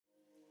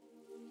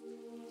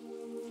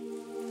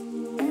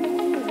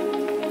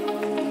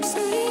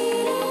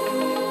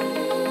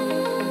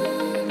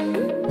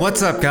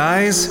What's up,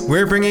 guys?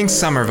 We're bringing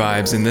summer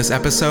vibes in this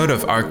episode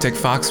of Arctic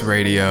Fox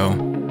Radio.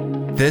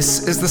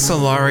 This is the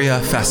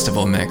Solaria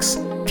Festival Mix,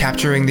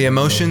 capturing the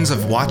emotions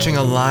of watching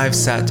a live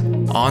set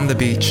on the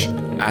beach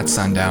at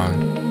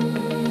sundown.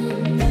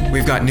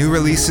 We've got new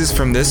releases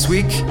from this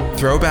week,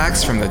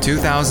 throwbacks from the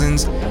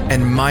 2000s,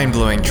 and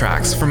mind-blowing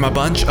tracks from a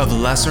bunch of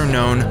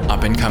lesser-known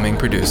up-and-coming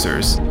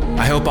producers.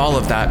 I hope all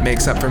of that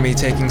makes up for me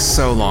taking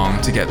so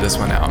long to get this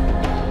one out.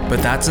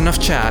 But that's enough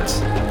chat.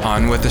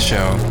 On with the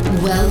show.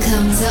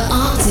 Welcome to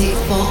Arctic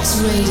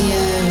Fox Radio.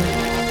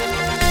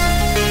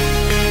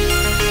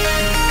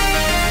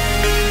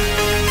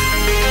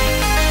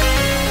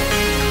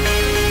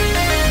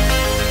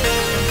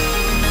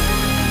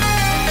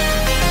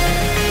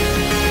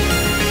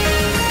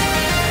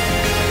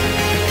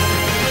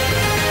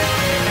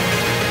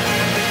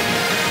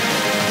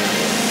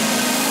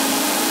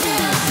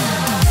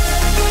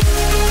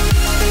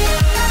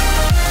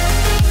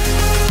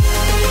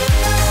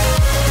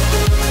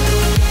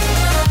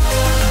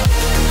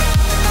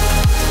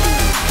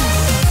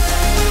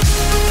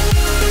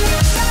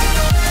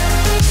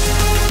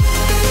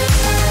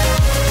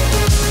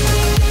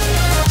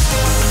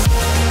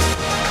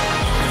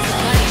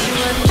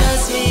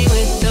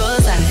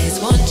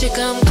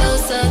 Come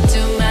closer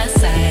to my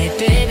side,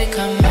 baby,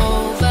 come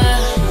over.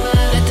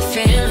 Let the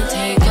feeling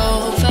take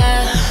over.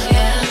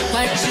 Yeah,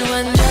 watch you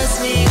undress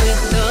me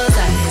with those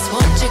eyes.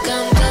 Won't you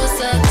come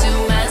closer to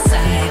my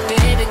side,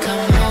 baby,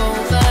 come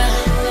over.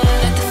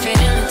 Let the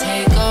feeling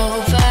take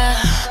over,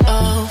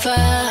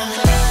 over.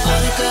 All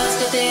the girls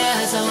got their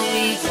eyes on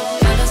me,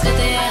 fellas got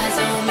their eyes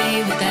on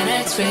me with that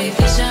X-ray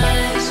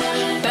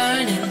vision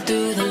burning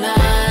through the light.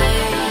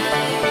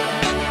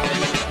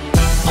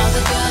 All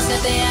the girls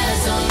got their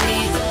eyes on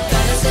me.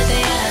 Got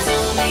their eyes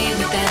on me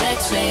with that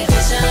X-ray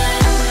vision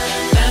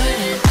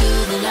burning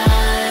through the light.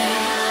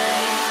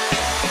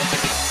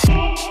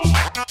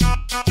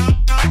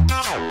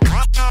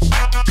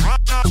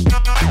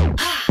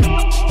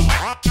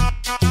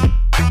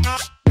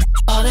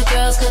 All the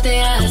girls got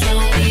their eyes on me. All the girls got their eyes on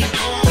me.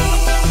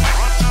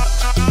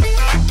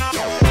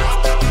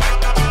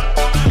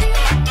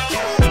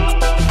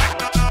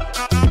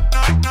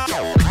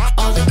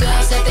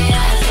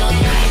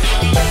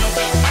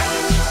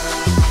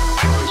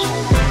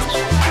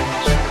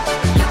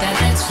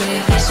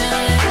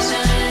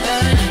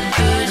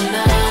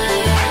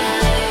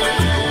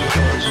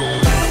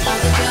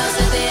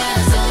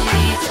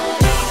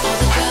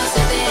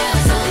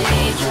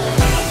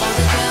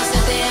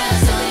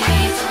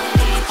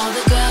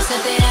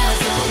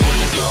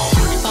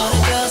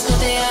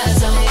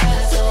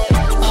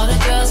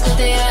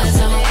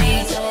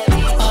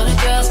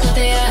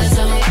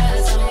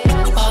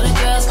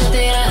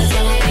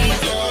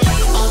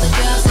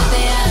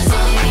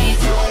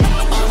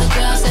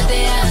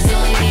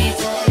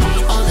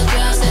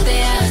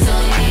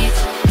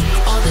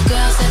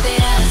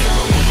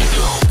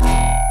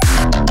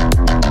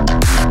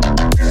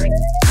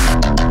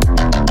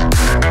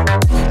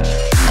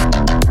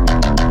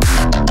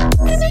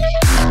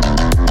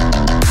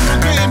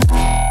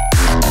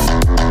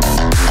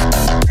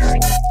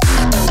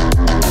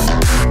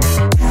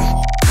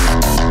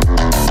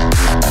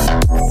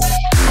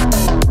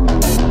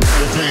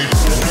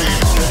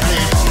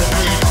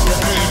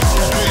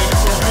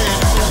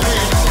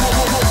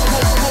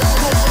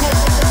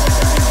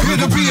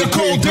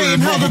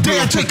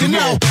 Taking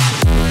out.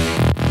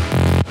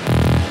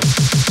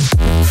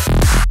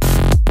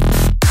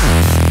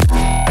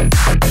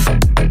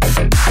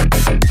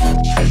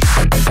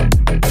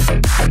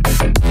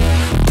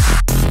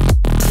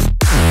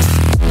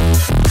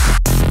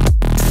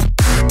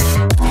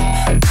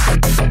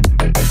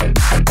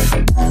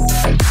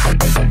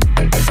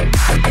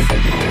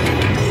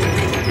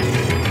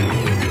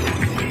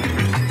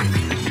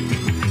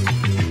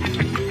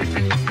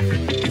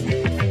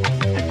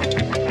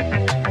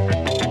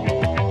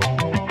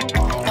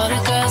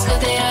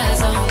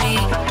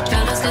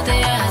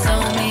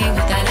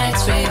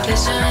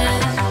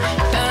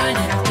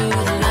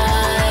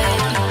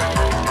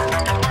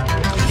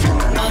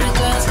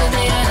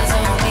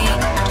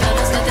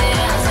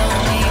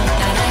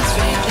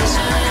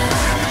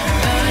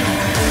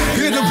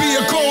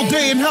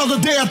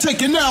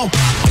 Taking out.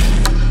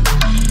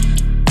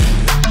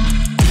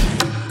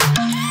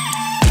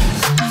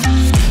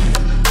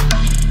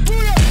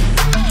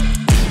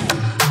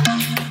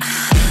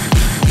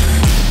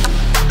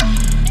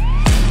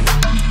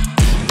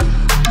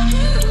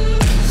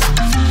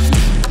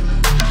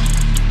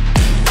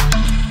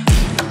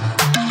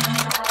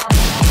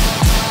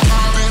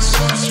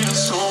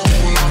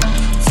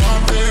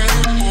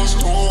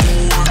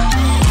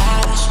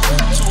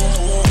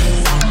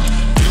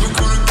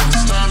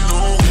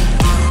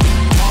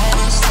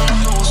 All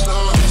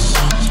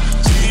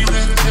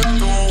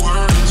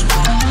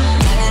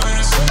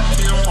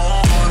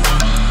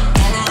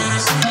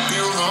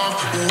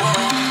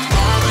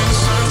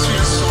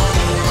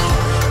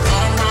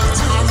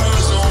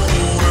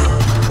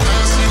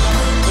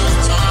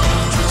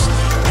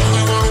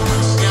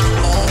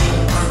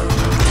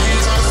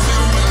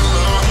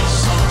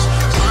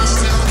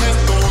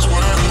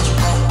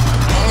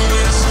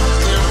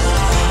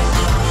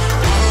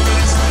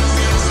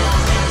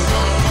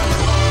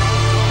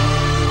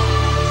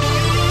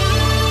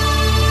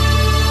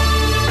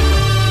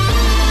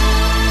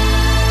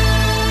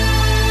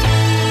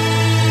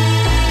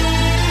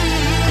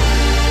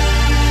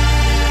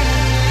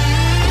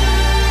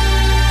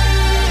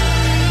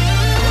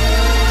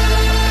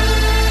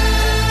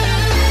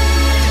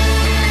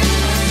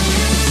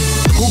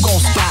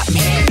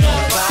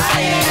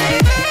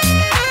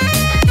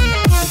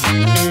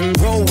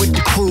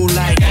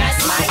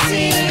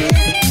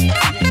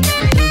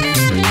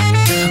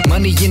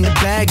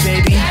bag,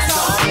 baby.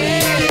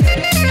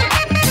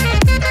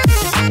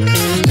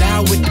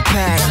 Loud with the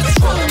pack.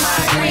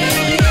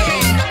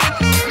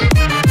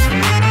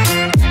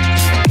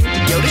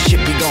 Yo, this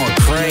shit be going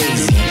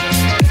crazy.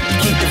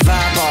 Keep the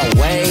vibe all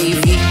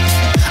wavy.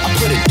 I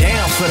put it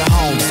down for the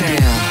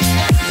hometown.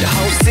 The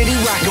whole city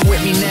rockin'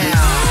 with me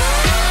now.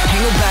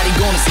 Ain't nobody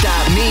gonna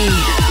stop me.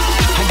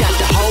 I got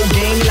the whole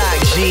game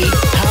like G.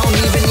 I don't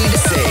even need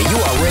to say it, you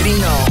already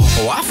know.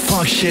 Oh, I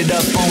funk shit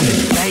up on the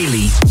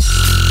daily.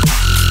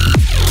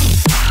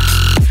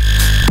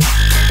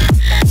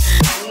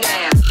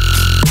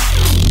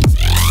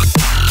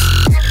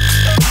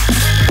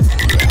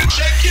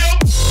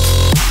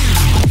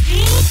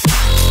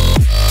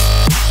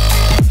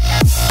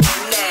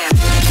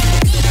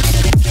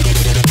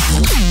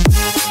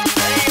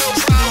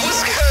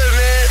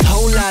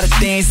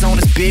 On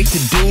this big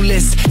to-do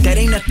list, that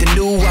ain't nothing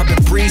new, I've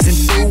been breezing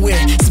through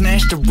it.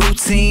 Smash the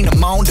routine,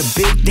 I'm on the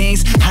big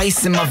things.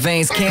 Ice in my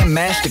veins, can't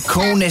match the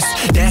coolness.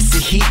 That's the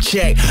heat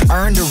check,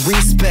 earn the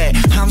respect.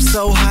 I'm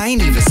so high,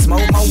 ain't even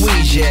smoke my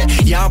weed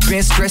yet. Y'all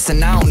been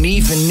stressing, I don't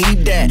even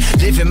need that.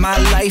 Living my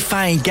life,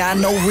 I ain't got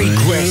no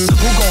regrets.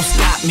 Who gon'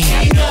 stop me?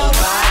 Ain't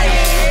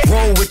nobody.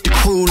 Roll with the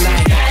crew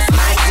like that's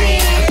my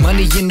team.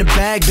 Money in the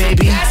bag,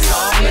 baby. That's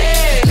all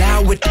me.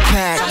 Loud with the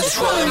pack. I'm just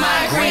rolling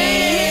my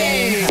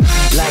green.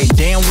 Like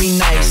damn we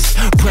nice,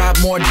 pride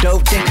more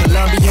dope than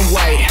Colombian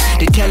white.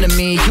 They telling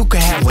me you can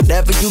have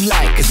whatever you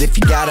like, cause if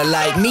you got it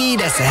like me,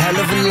 that's a hell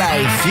of a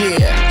life,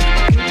 yeah.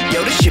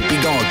 Yo, this shit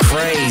be going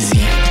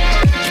crazy.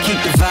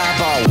 Keep the vibe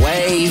all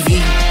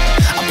wavy.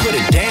 I put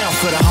it down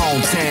for the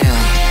hometown.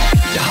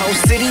 The whole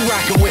city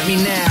rockin' with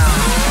me now.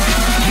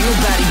 Ain't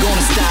nobody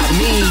gonna stop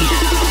me.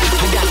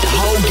 I got the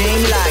whole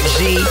game like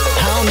G.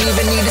 I don't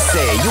even need to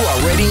say it, you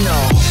already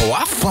know. Oh,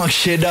 I funk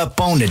shit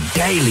up on the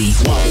daily.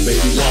 Wobble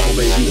baby, wobble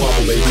baby,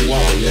 wobble baby,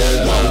 wobble,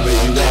 yeah. Wobble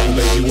baby, wobble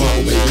baby,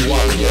 wobble baby,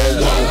 wobble,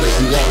 yeah. Wobble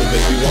baby, wobble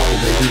baby, wobble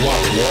baby,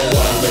 wobble, yeah.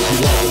 Wobble baby,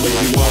 wobble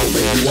baby, wobble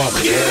baby,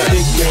 wobble, yeah.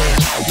 Big girl,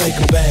 make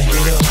 'em back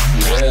it up.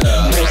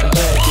 Yeah. Make 'em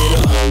back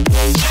it up.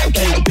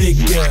 Hey, big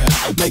girl,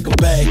 make 'em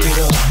back it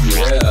up.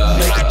 Yeah.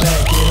 Make 'em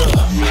back it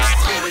up.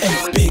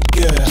 Hey, big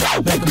girl,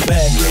 make 'em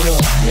back it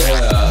up. Yeah.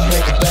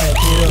 Make 'em back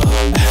it up.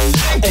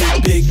 Hey,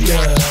 big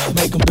girl,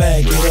 make 'em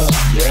back it up.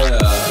 Yeah.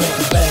 Make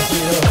 'em back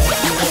it up.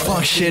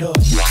 Funk shit up.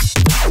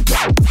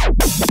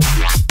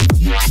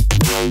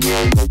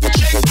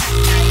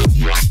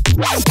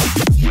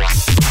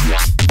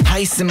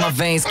 Ice in my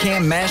veins,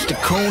 can't match the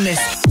coolness.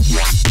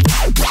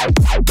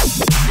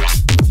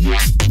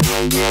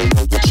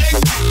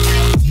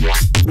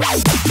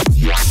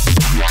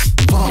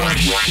 Funk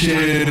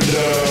shit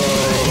up.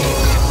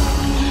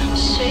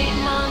 Say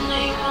my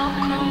name, I'll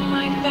come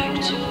right back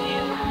to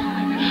you.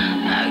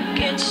 I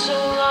get so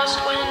lost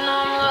when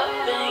I'm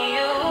loving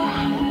you.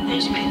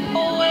 There's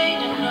people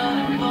waiting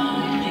up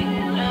on me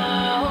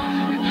now,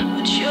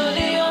 but you're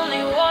the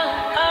only one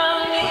I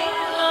need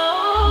now.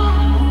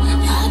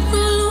 I'd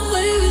run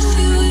away with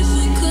you if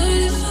I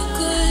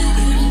could,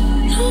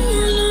 No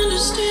one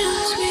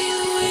understands me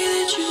the way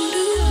that you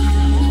do,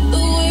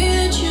 the way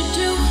that you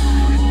do.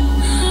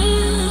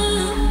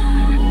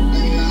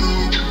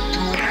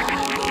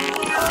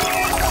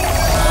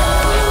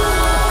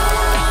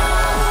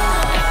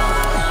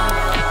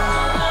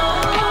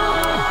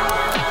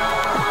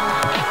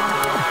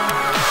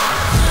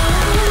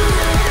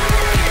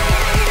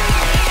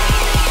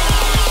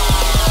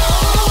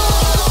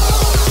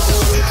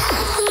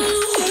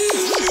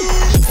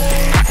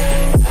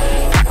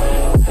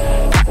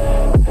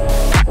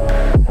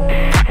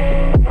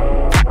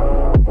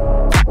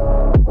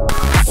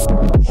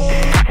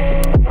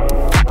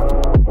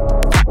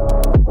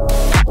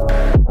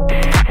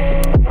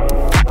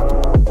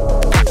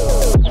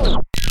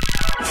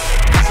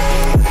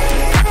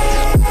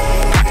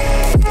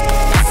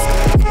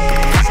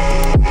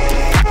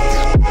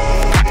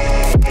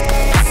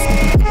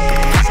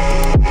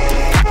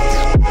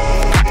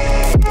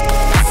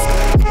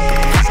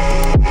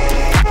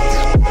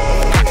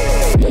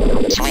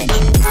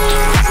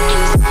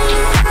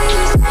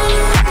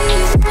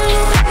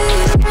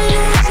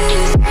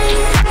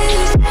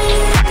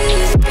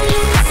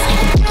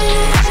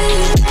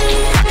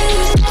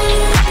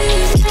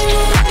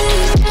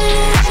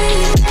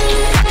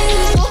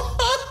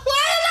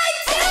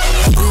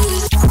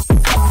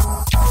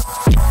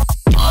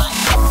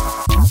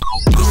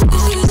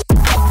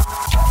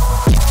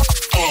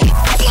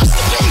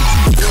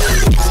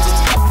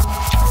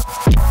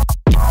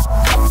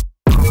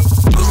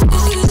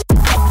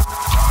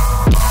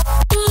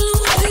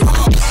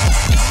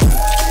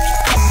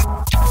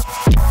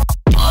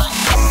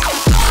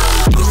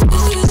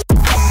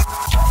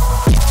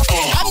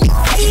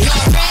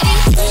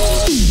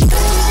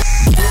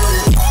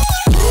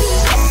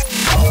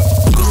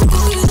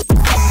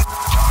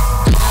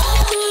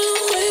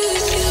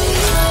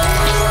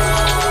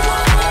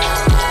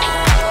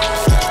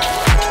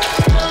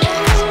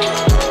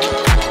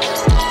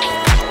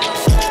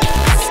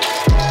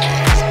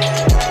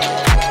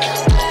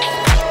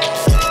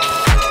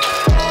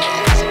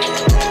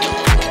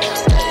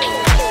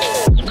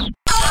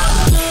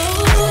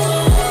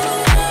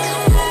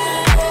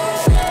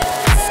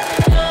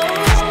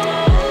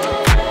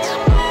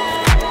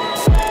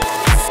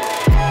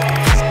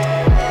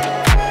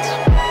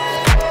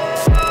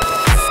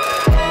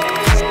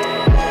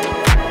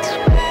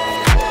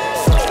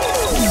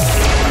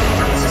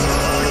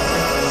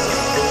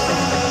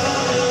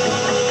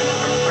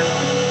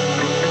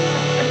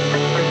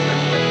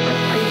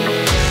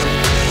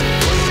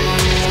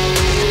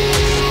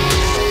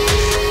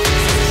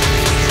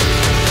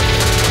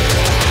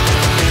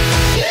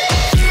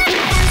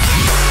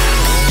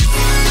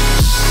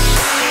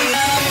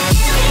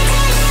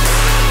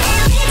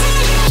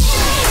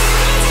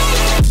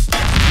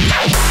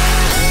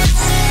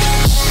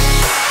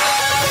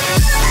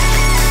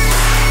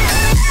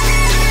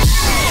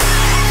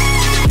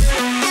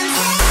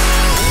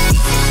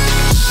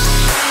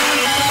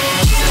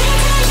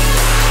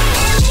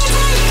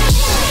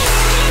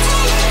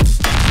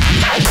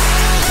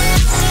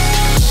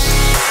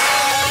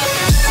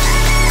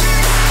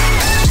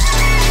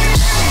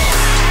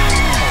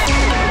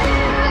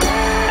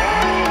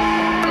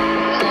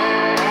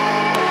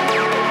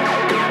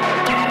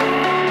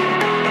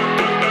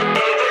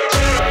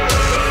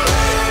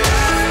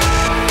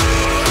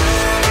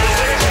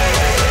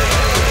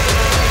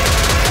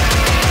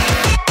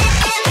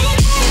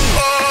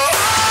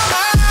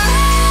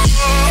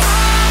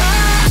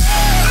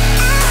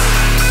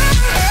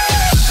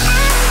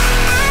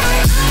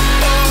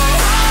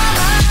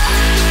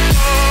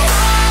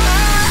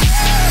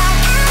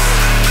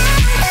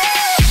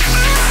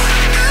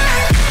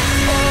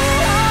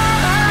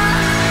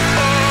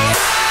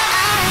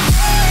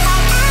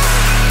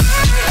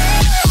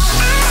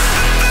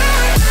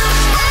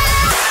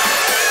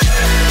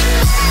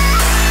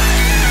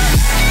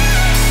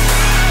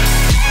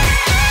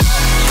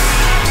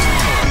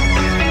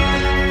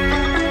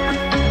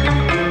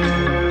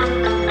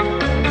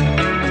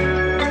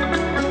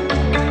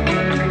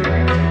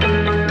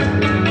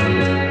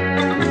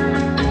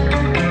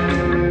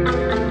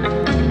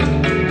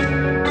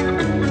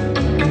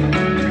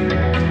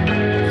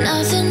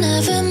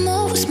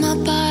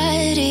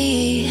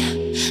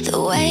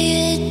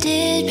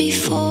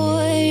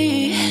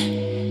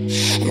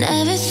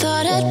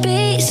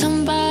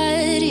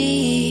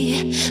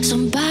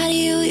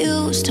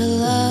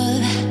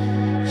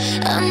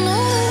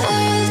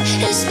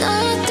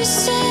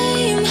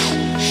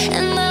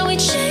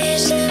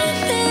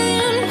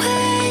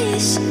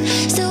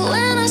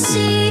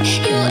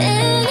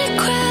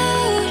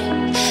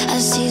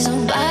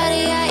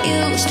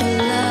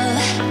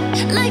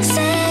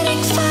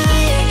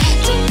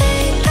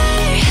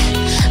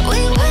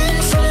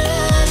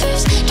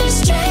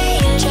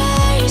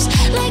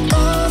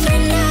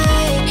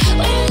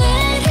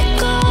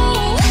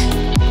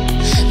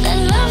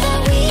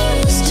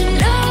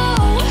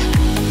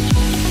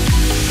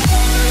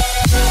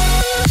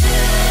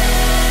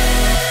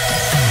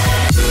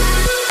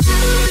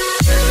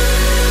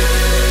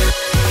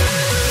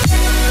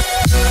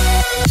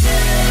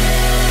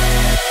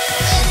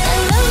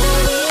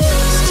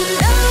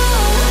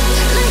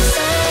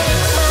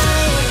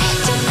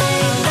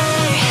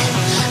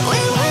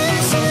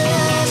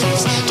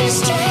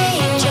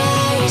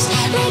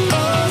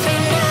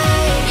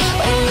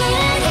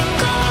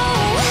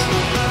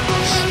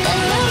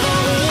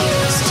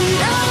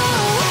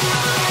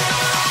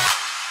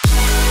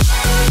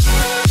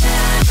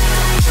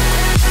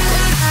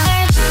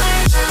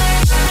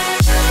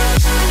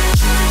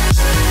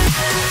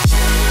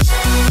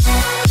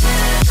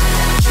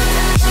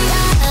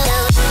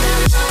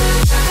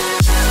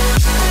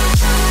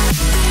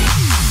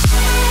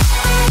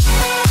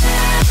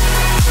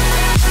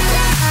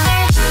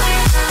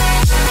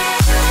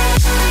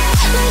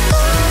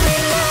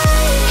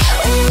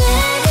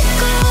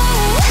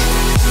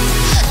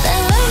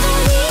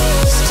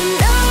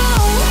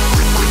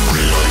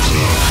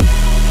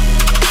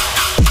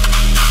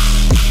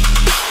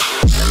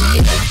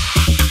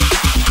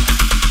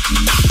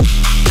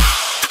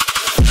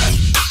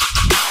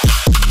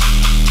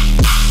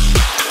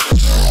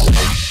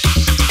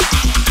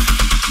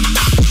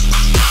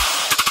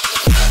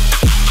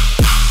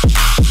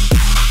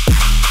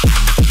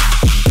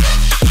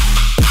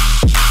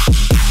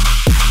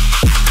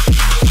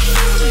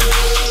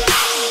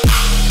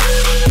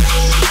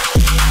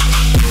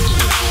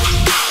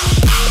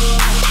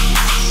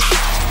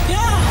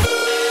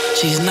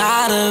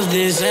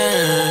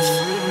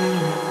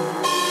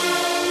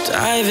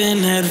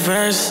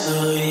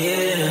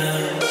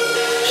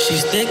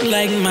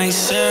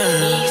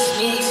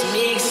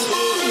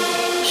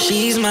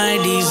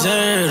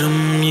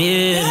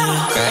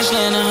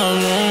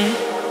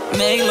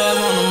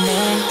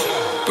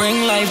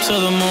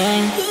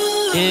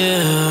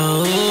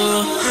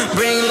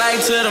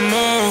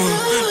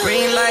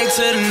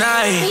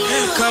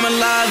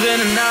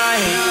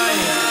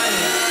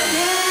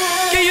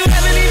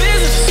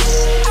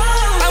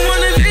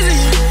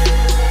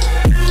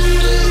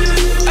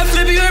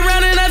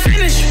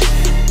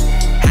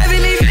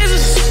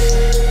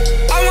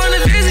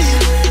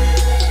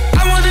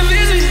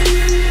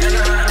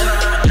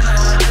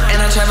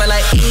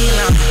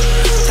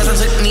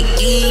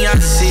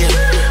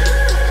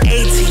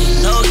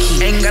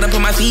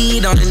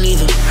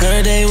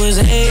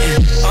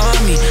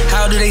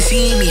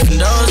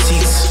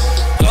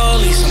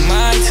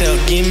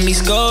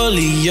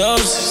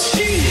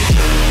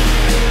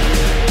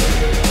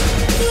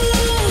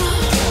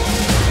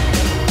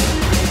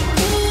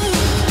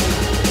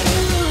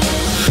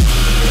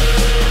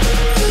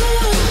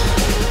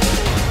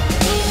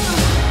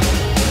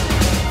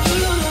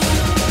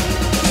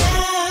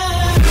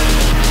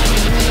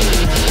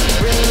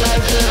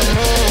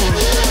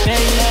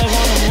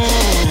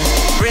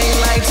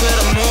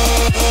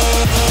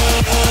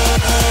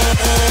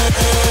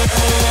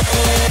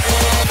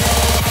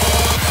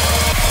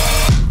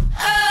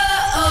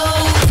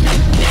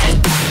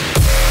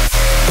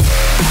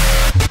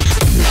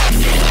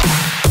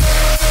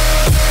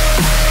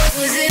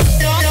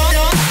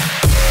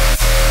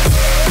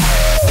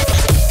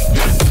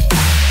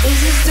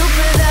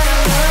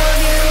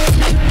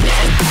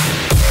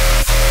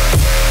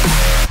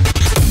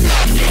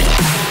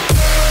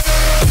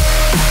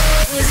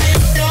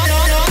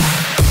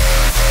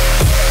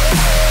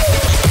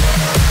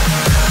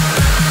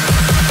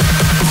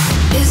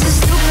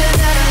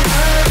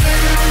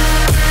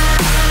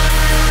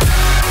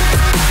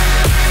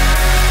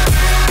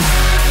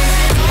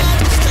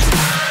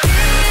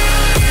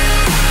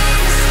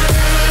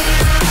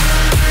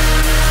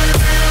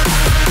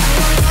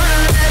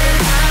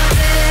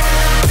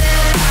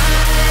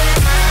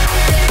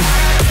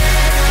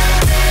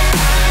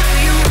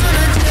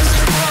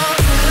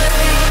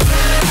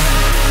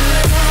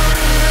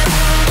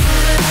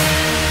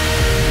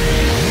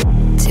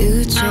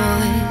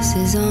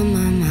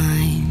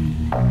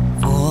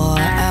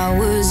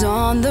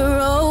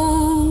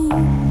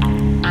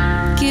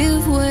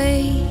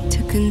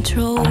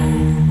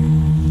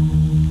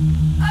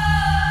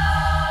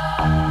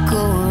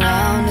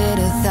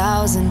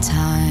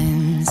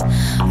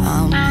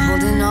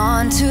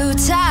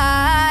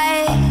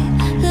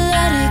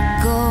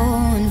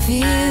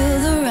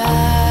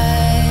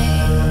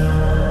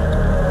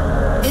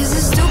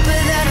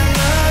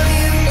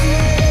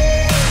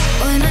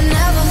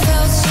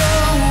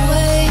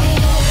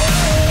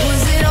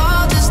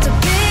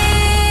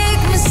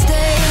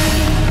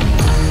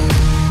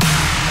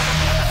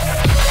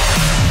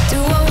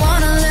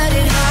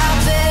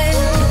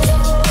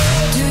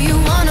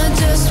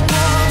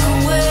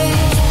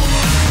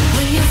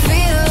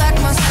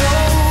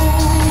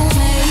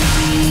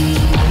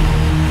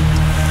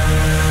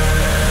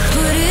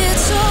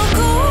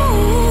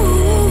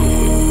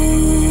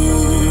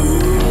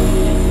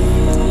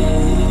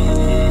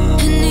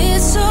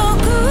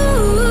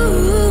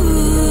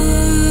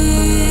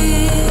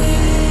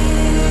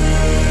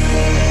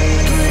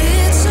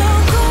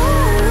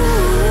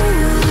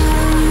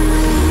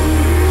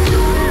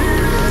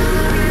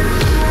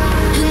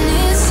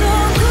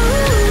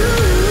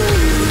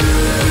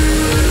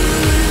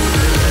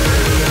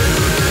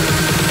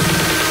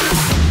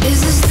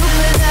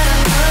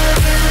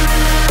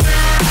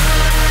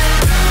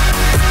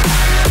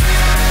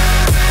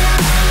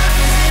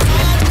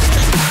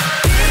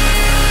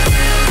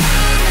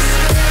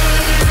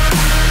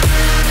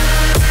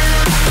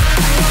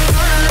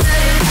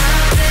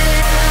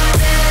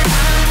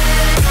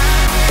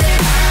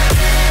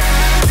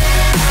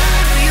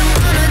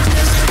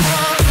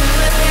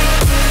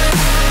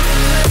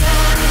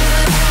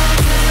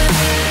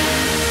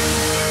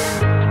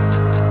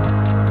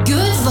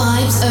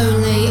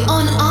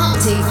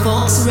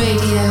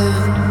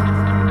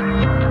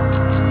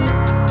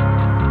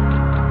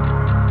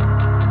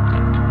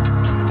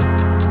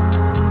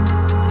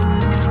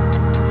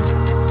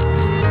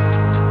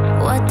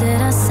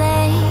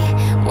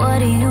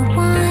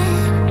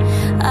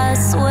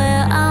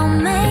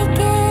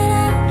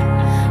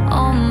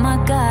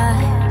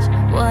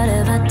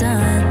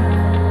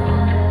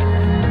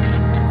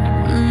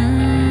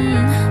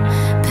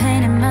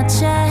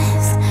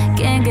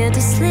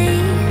 just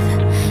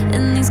leave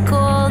in these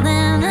cold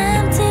and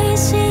empty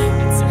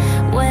sheets?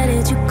 Where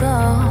did you go?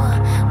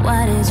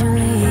 Why did you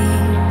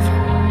leave?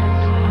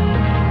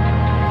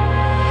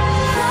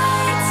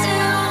 Lie to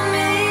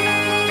me,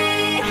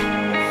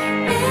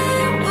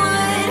 it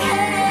would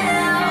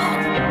help.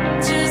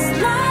 Just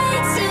lie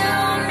to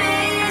me,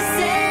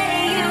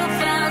 say you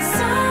found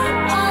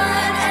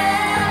someone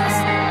else.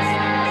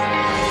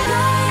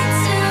 Lie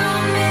to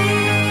me,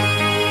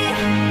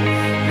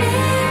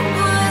 it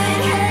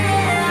would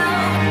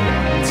help.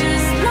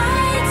 Just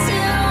lie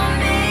to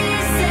me,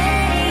 say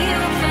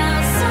you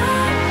found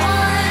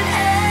someone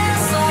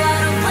else. So I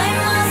don't blame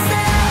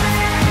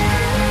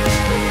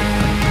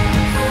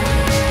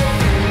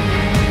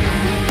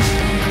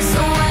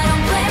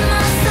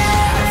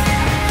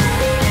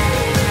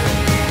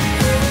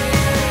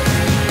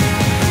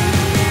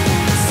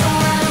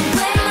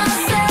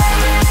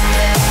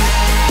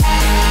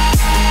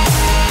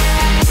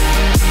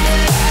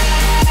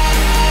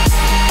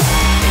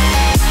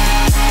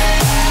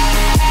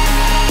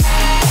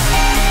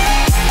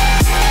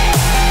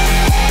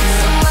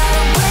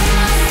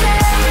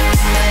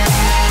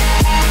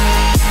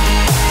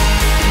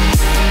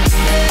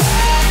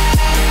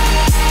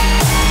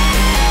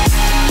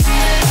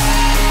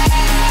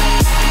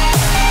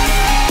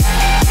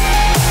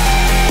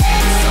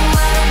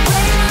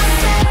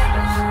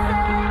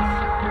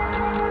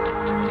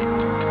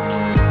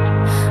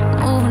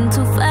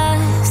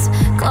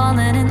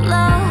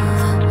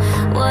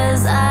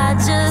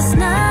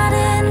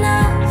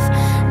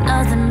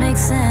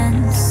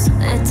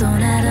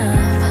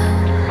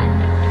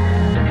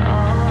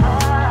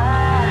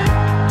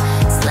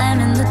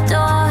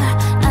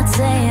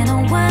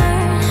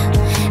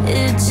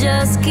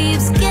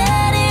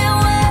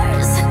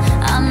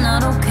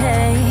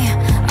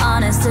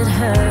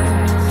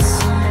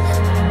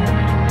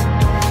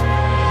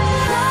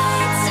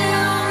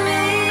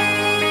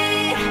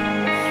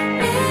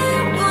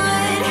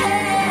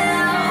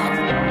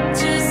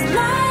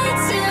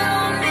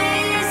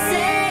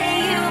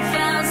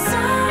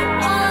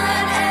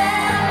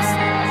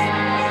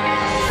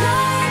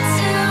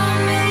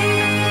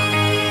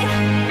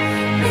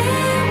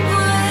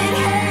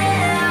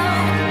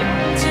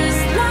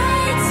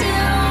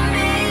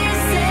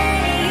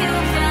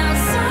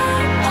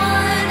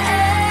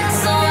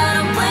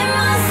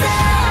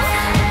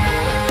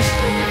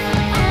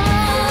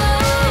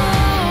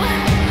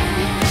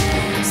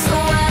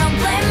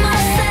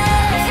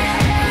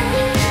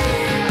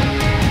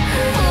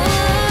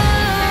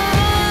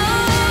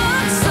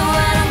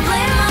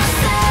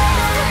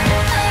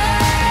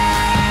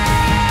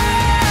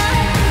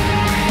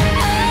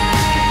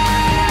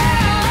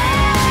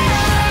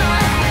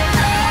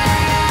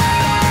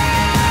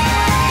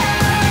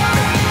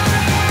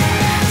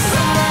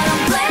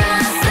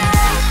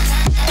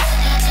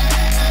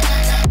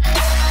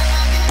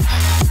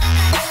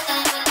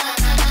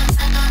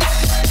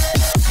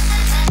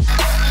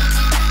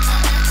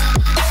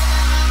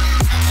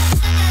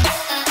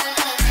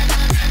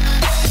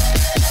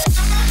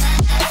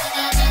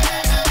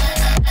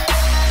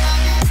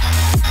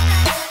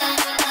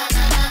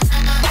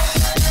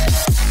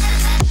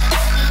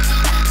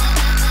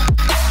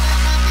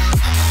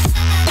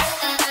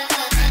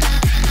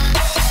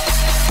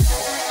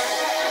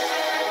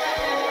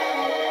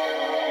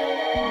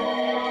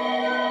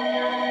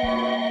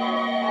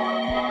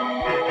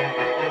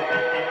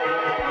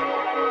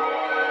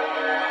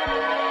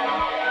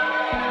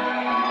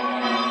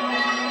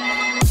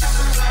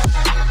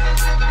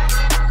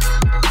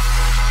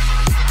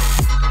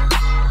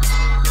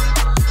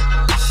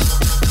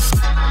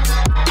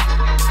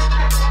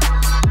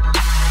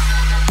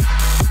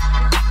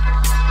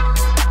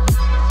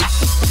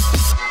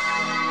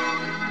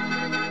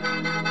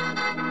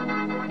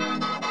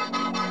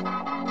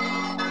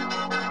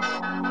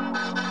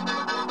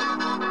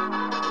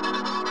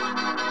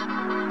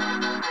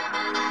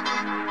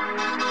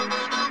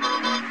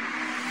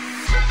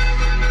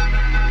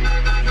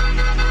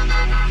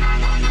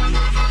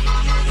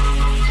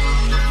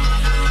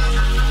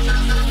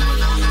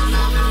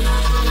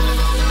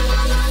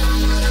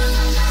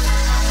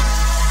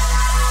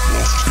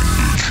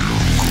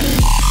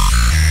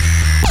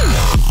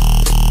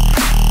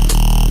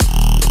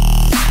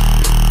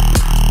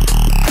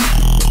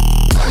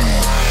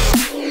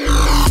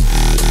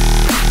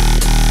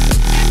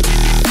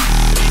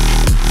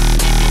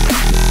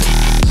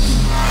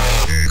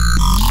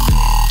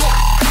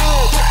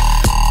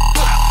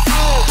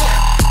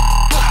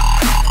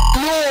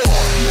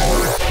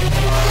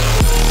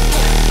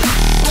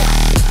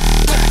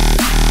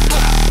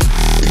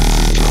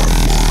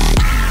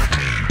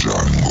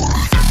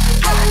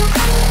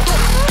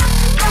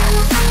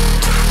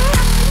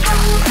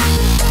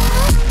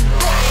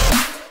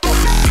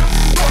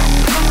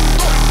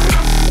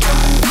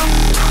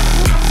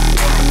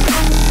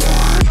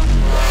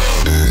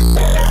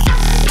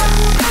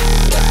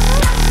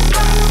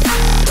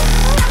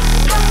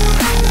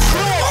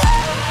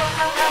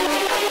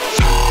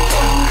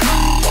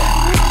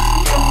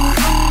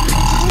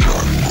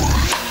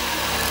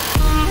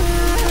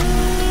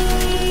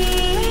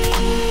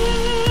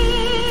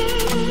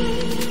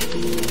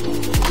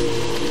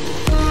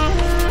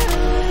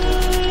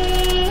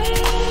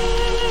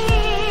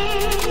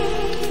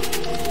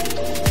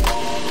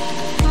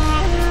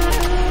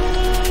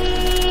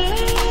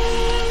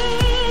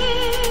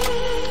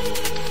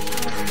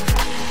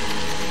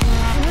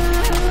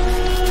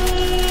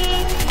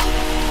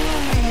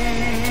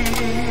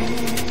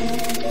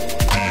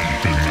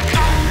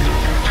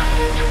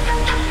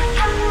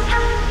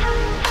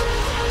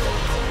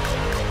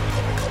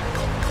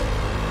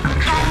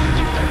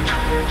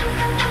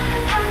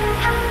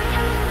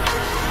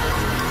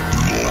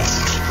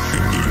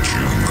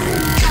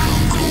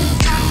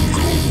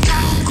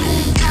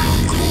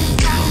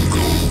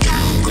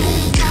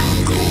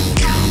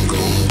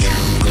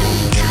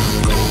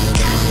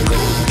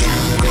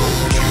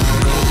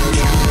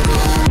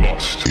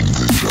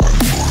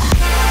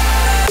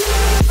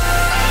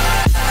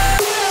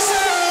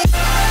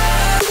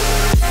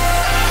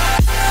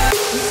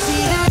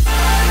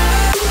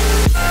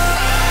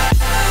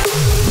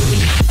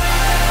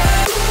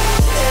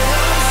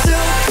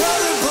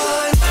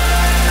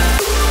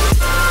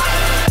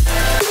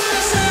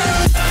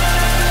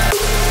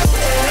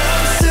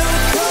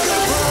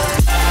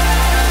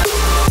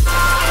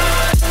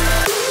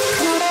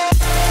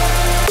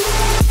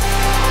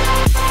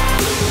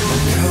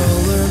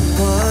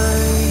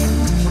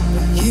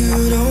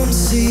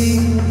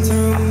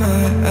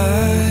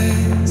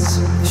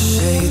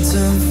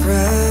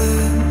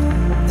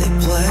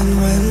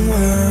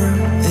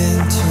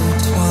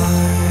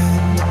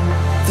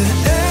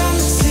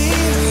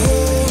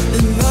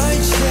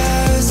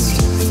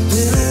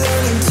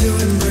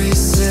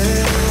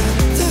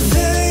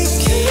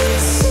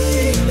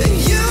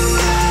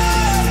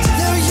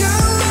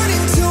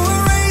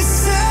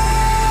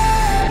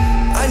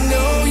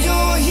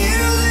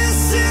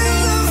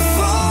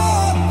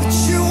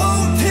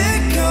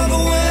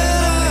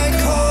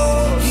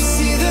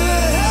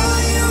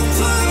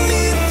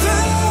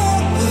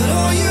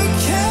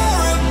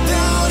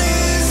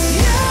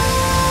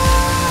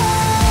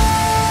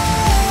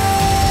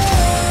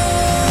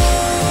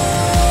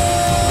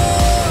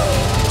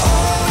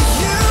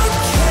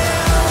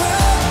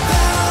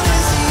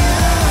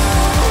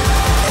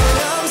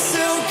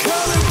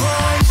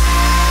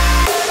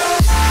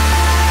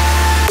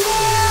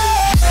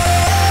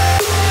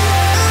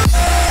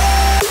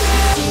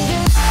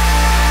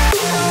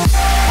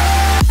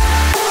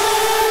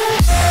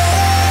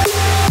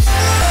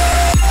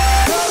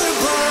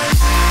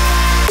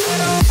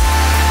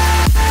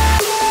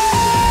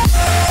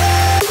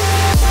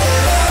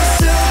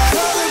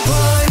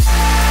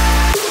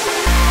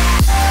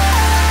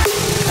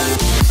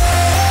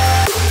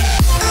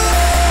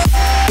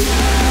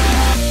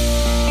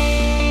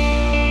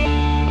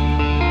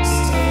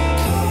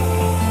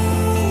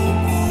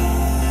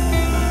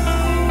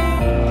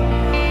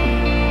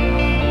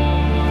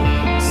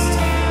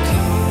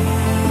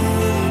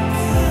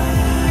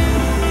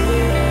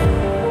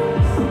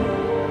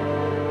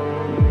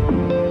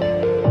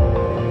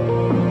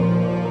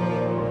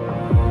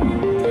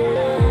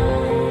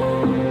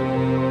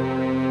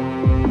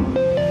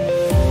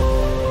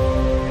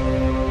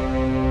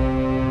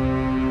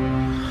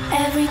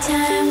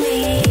time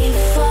we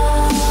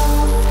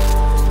fall,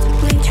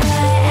 we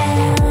try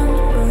and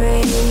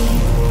break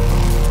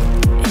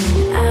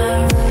in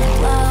our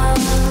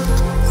loves.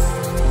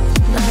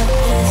 But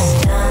this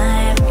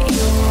time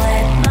you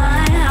let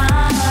my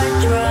heart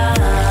drop.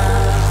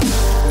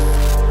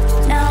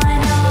 Now I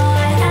know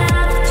I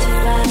have to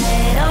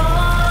fight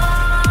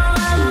all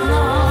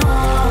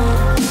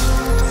alone.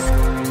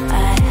 I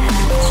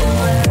have to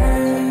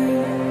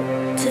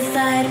learn to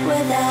fight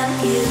without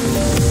you.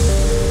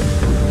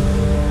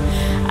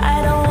 I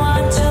don't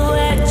want to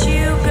let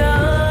you go,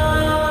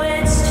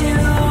 it's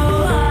too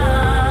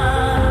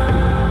hard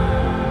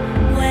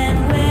when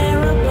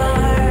we're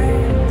apart.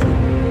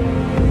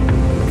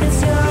 'Cause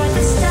you're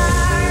the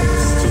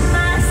stars to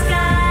my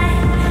sky,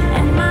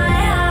 and my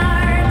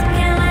heart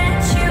can't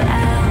let you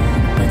out.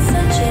 But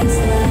such is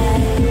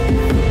life.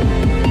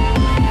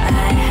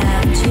 I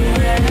have to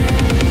learn.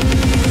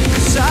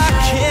 'Cause I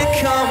can't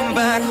come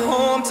back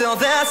home till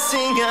they're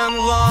singing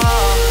la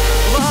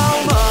la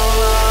la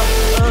la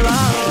la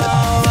la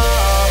la.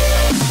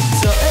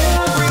 Till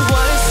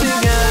everyone is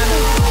singing.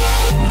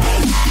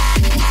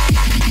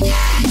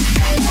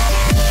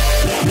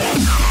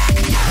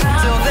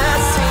 Till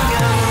they're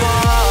singing la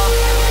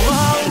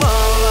la la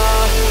la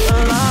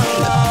la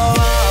la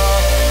la.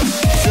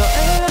 Till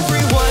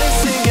everyone is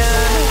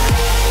singing.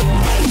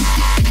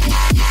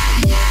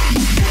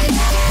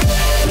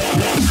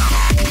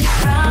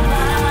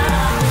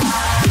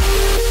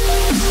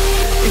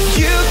 If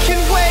you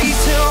can wait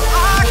till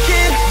I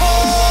get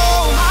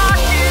home,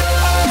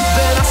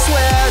 then I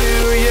swear to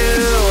you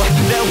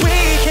that we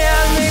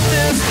can make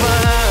this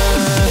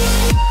last.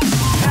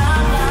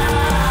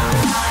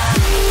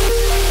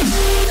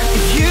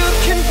 If you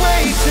can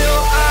wait till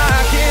I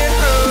get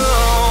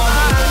home,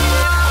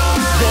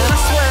 then I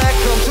swear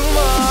come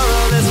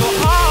tomorrow this will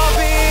all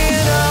be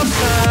in the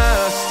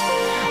past.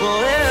 Well,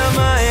 it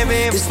might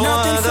be There's for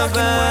nothing the fucking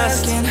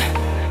best. working.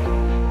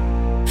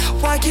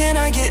 Why can't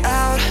I get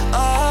out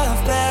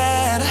of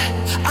bed?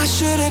 I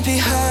shouldn't be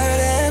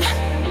hurting.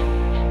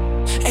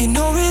 Ain't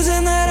no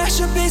reason that I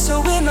should be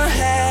so in my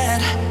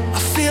head. I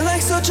feel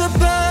like such a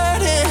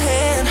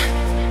burden.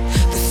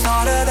 The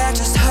thought of that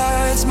just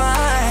hurts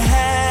my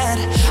head.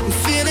 I'm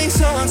feeling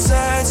so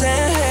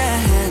uncertain.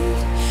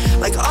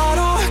 Like all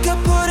the work I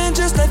put in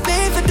just like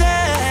me for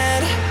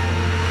dead.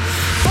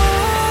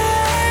 All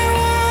I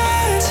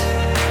want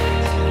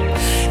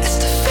is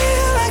to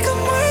feel like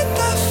I'm worth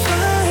the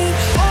fight.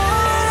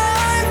 All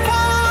I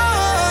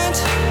want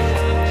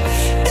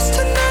is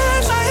to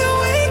not lie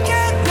awake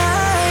at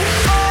night.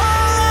 All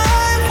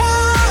I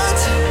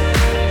want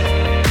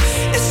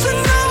is to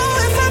know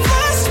if I've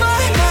lost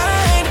my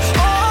mind.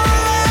 All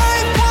I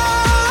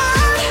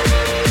want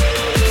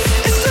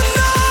is to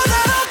know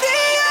that I'll be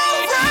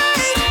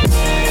alright.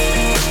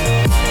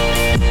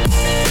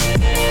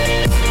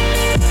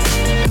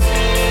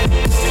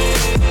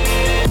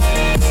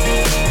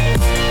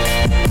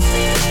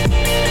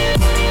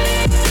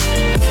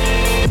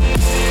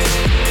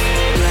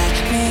 Let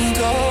me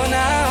go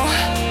now.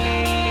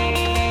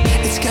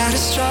 It's got a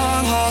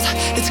stronghold,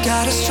 it's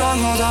got a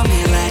stronghold on me.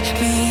 Let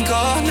me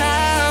go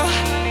now.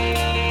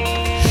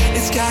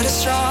 It's got a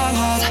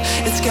stronghold,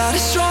 it's got a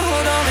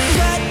stronghold on me.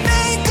 Let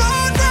me go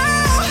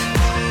now.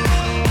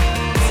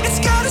 It's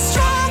got a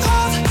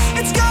stronghold,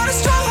 it's got a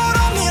stronghold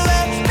on me.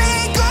 Let me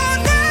go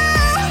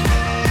now.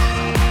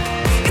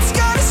 It's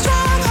got a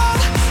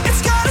stronghold,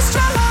 it's got a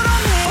stronghold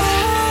on me.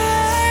 All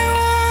I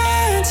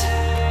want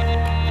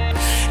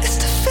is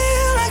to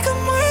feel like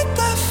I'm worth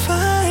the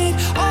fight.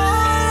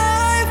 All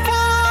I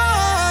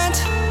want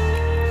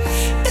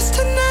is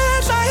to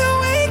not lie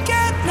awake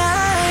at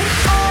night.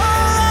 All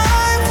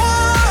I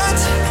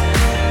want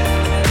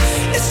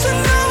is to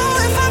know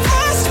if I've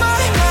lost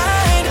my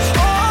mind.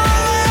 All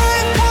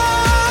I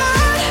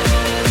want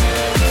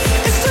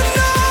is to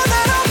know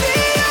that I'll be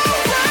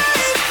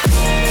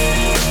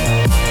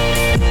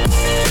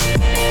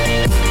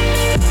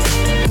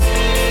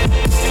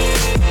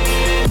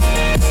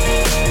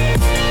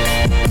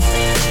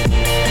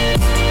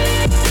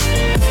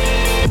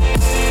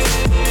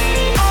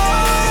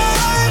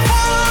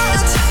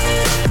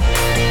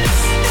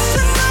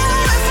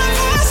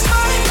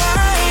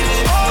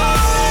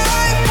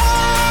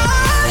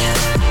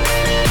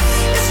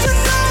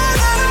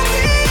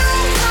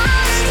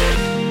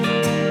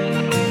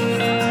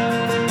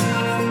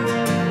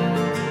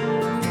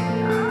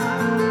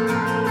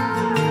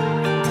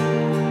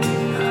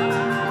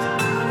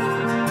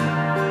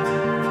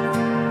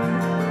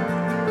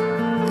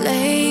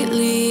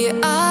Lately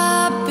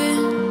I've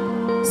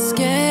been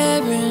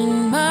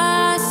scaring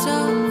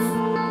myself,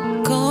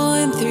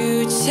 going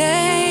through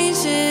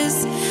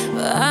changes,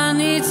 but I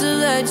need to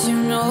let you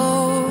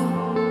know.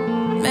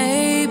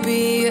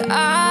 Maybe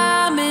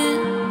I'm in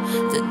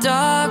the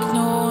dark,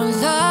 no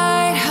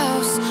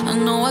lighthouse. I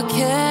know I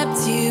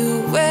kept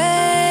you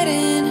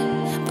waiting,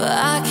 but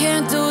I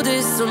can't do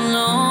this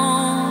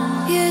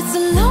alone. Yeah, it's a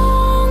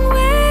long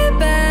way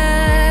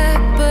back,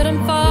 but I'm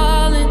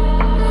falling.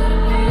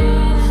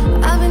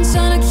 I've been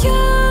trying to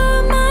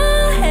cure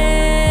my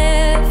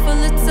head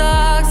full of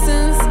toxins.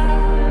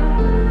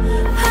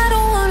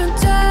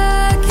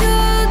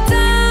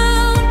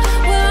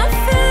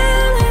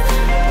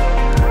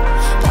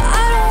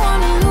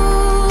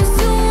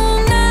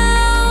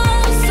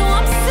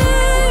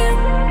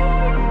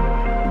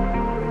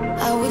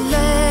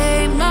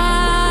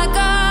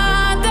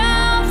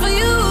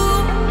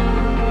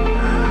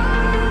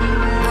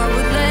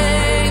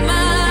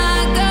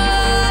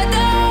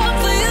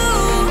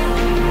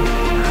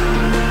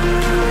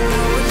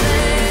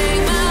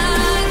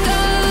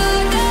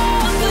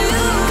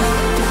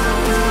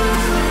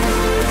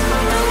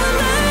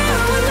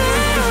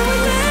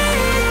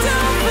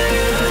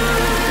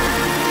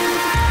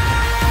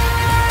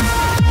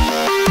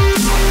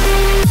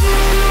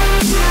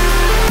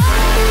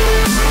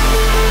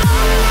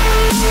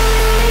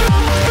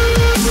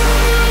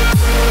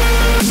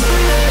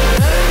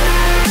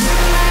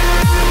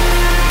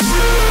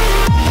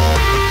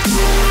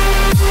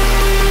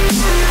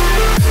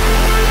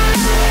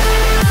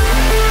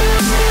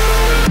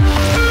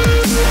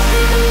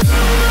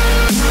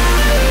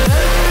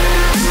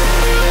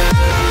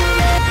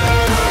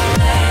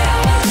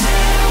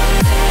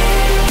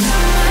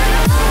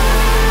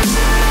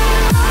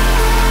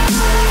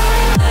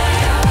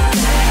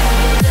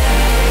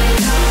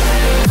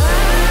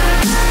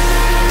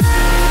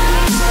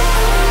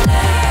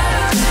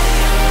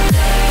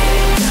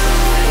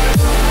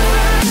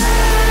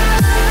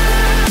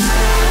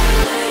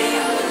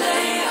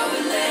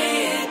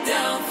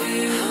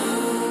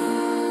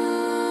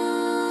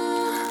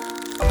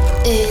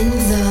 In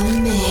the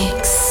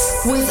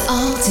mix with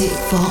Arctic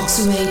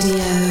Fox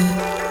Radio.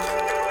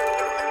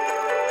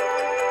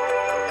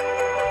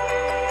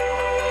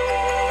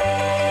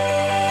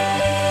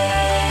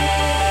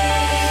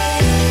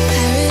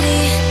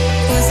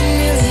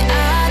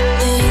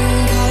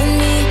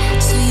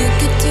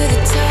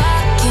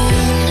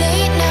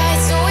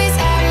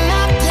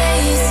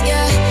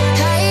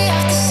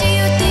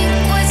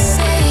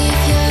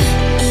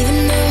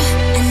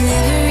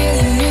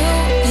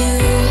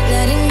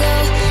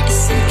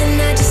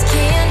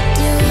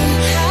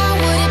 How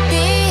would it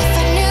be if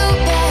I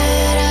knew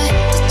better?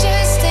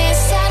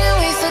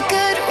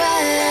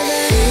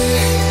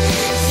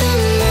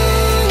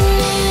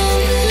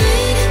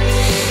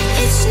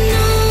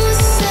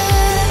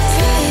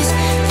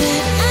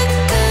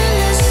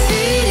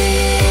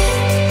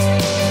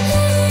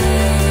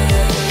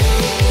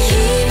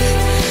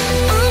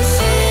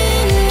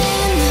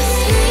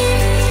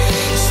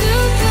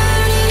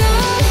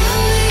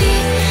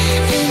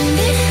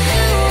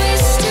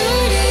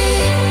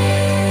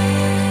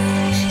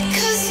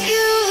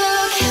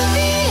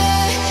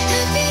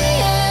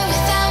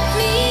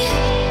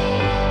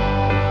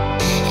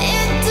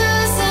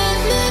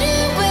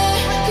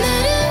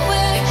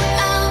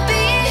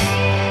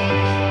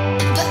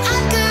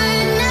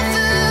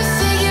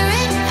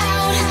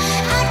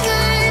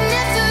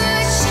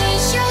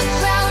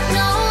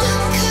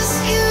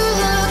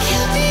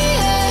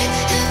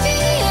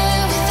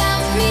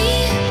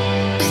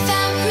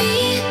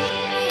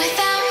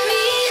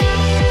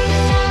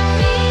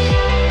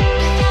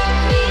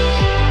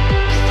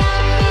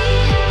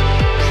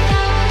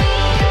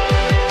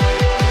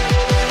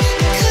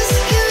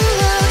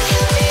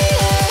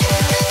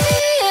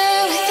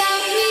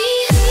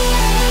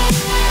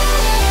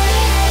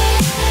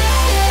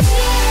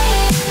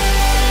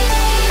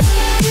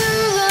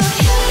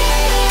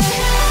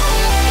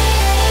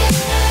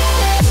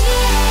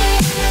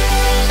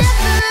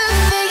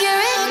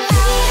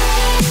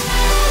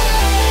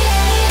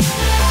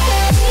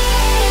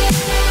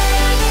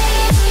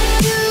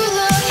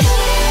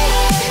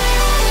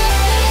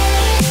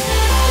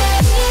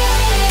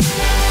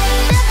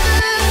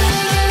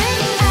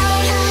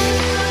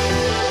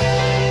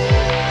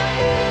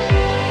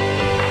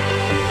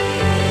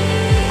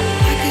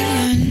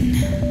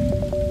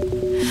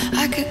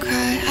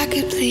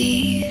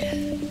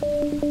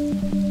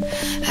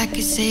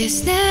 say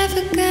it's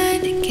never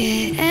gonna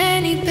get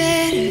any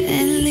better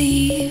and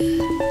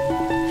leave.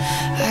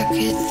 I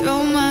could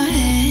throw my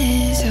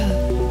hands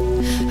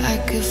up, I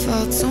could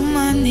fall to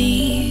my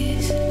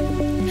knees.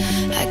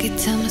 I could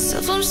tell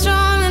myself I'm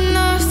strong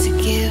enough to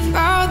give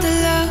all the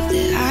love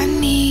that I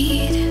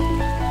need,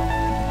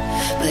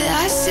 but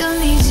I still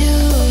need you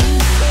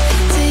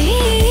to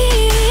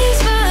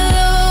ease my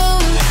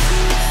load.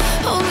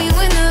 Hold me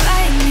when the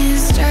lightning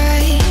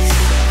strikes.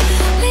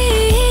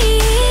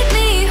 Lead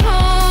me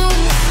home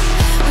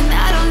when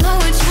I don't know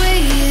which way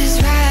is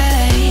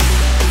right.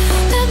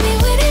 Love me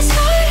when it's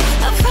hard,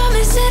 I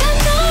promise that I'm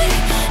not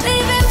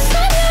leaving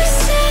from your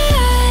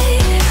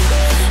side.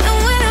 And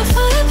when I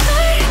fall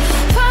apart,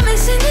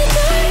 promise in the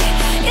dark,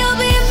 you'll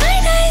be my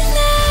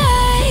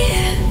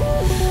nightlight.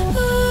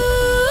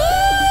 Ooh,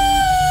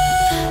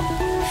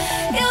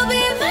 you'll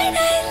be my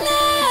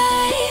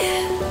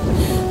nightlight.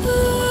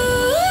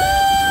 Ooh,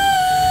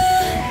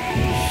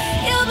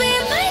 you'll be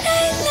my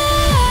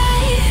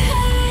nightlight.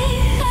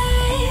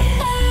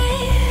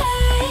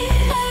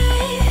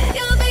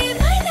 You'll be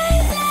my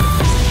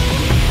nightlight.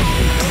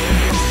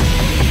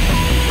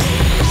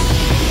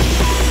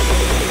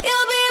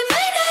 You'll be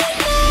my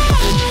nightlight.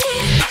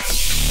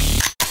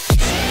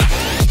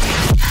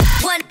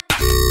 One.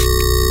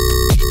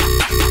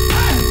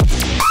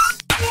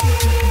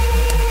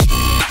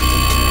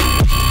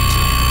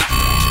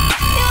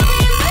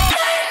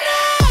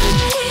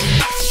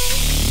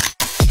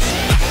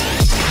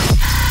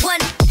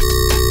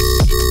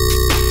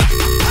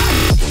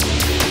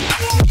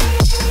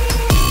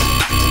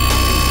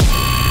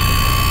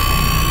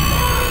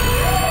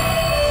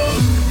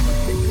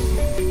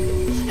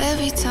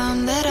 Every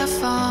time that I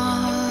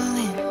fall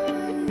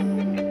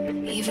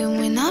in, even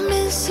when I'm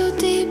in so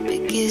deep,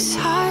 it gets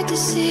hard to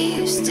see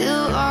you're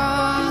still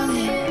all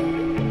in.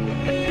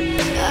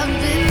 I've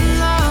been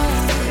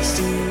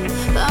lost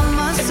by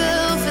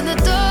myself in the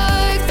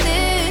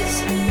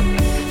darkness.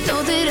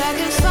 Know that I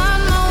can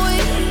find my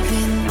way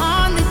even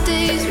on the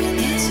days when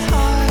it's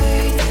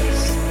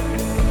hardest.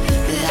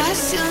 But I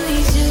still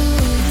need you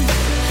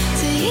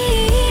to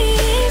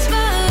ease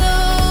my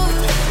load.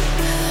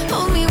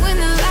 Hold me when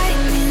the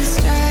lightning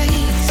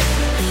strikes.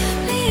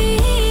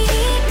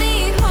 Lead me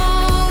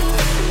home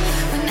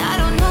when I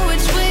don't know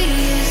which way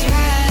is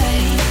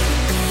right.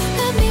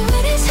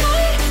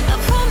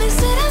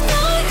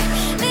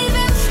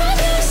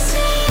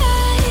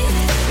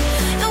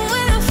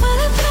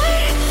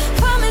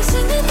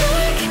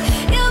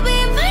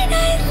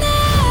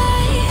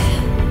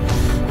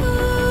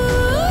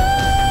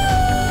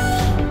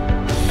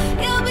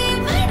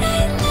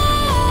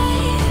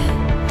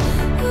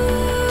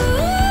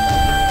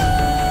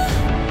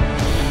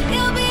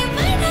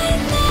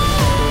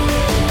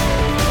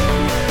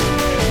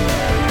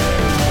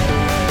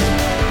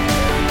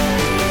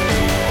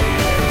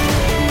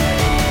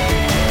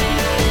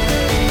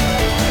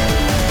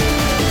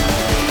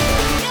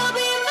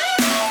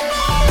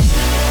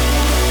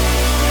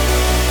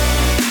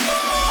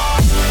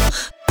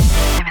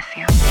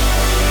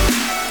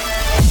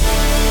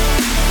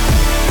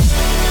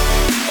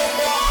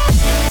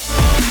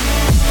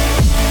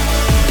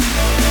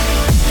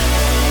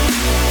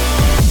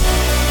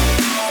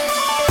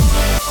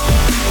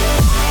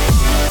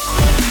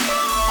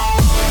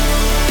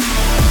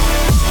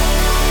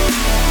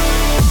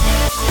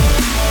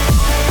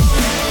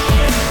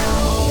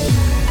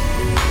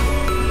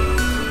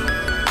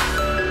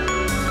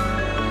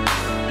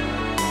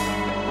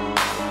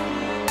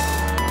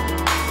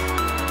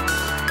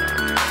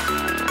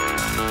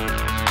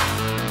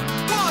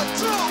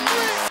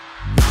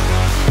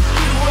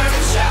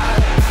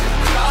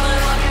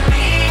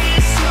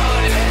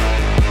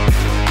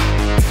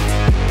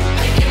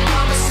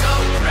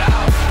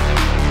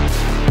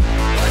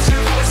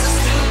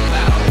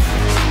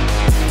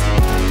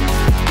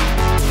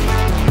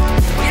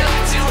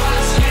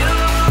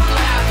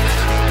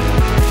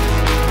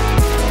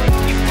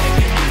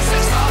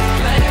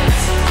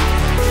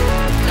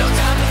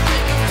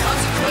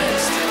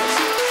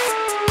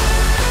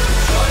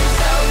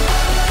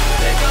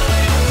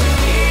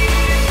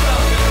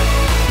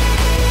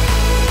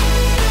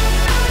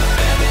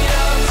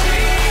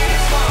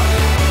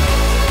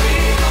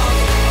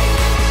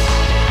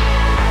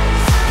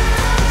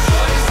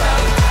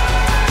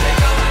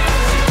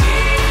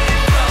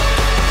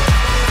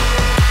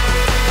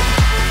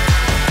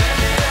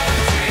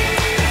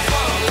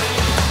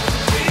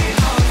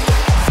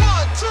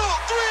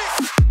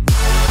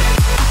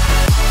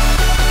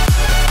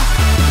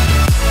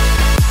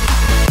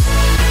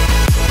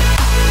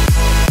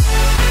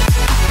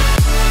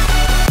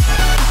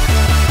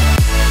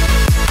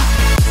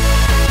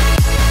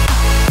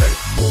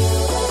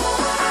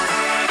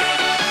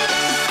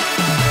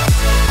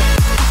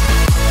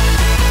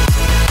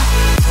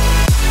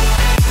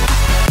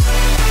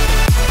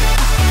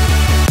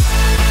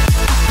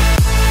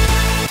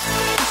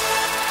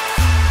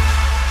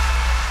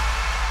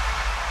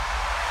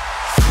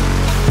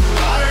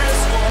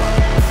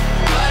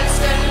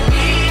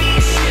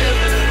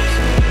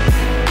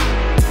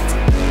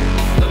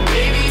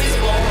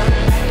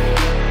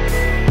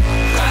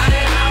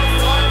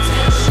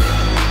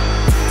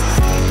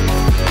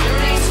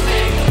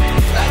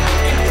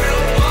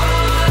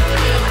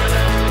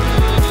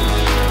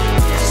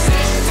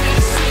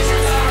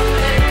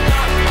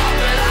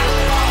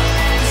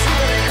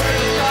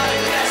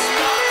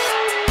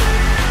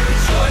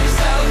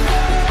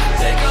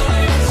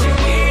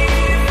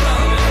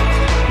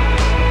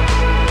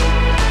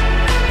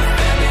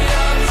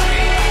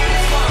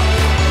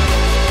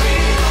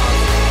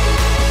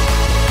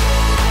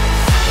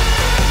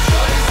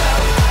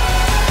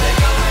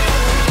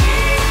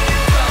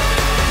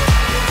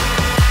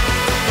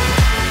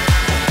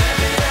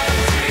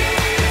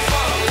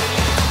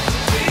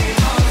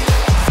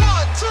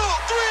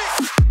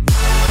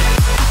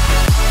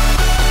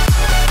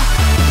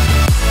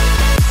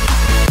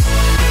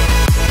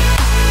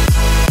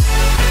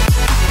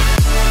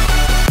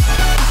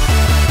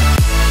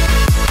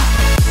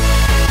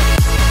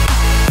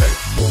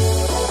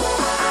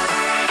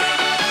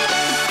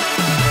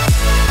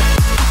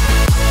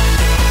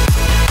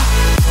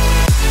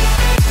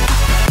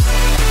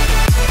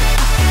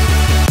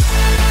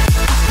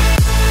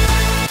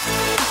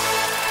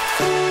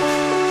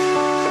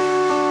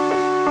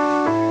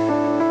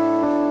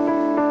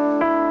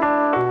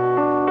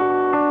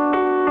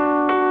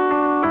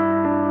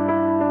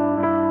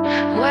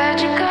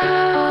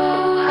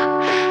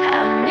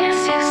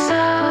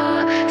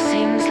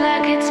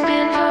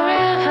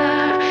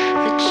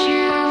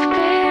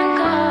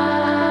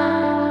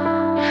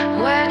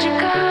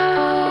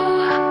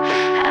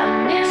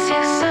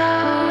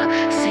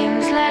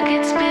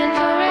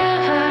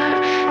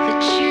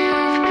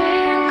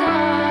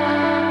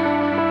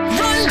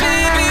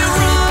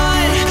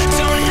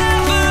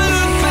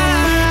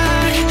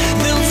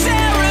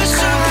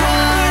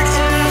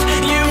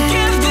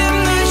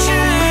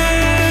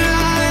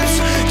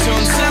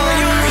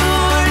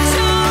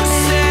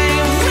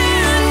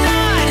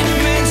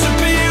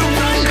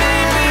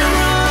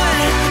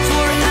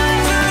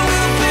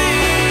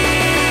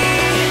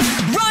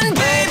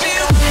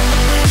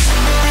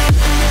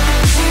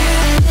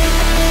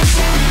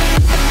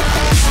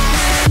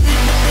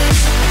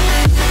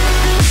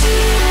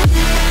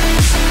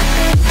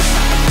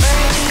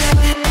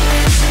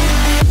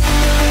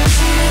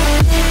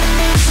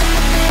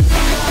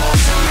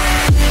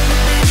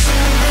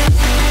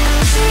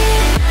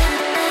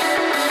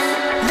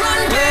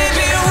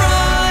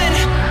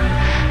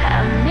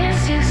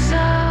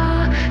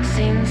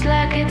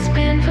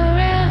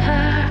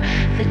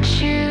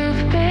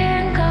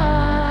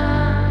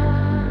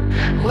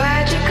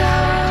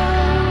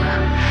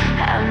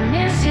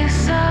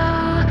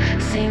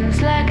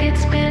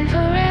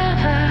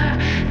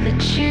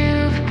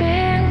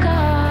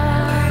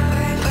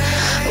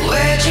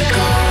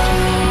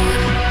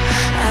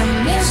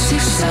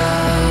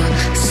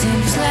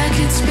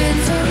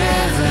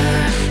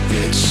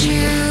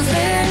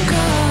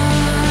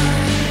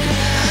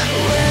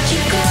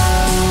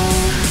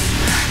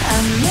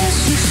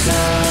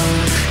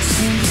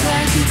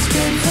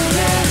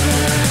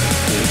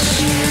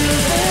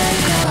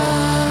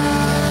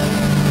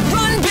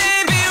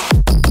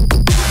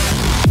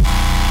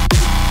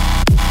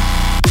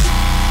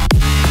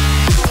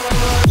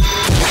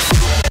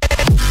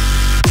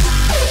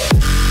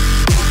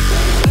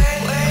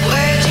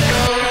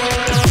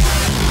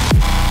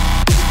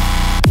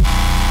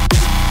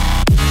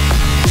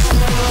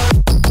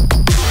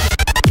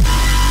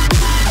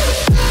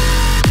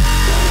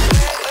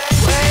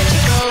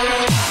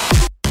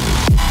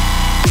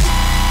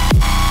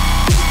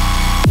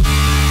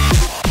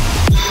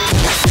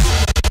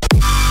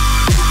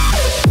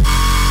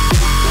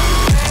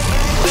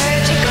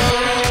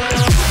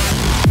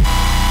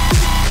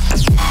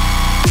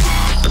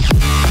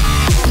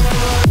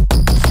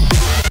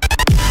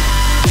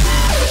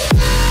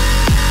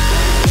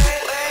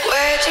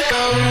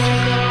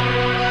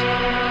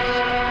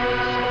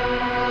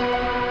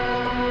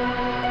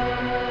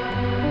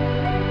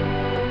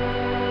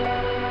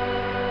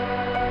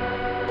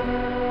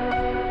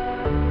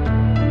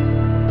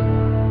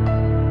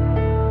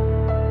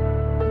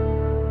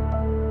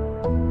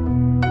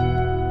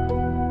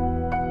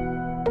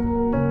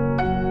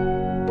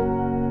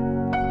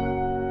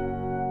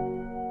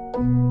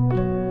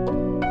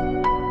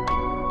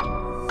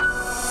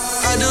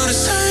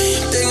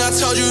 I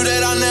told you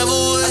that I never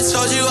would. I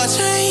told you I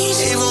changed,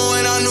 even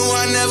when I knew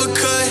I never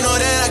could. Know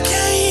that I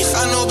can't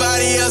find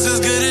nobody else as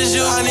good as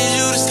you. I need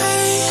you to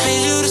stay,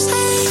 need you to stay.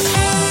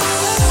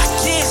 I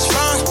get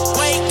drunk,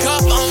 wake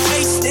up, I'm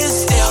wasted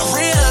still.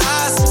 I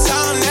realize the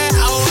time that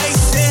I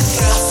wasted.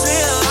 I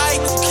feel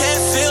like you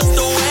can't feel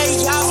the way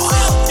I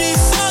feel. Be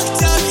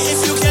fucked up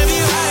if you can't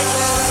be right.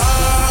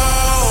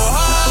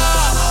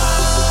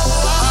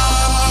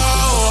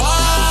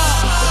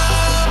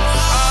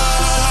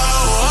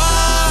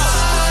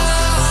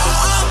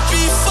 I'll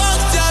be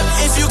fucked up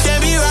if you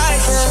can't be right.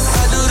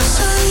 I do the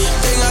same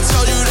thing I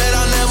told you that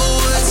I never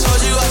would. I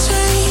told you I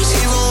changed,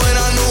 even when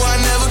I knew I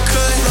never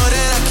could. Know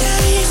that I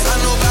can't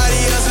find nobody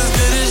else as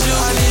good as you.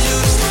 I need you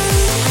to stay,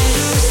 need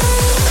you to stay.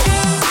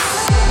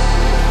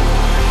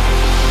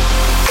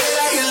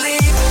 Like you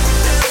leave,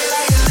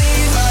 like you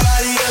leave.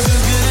 Nobody else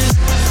as good as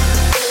you.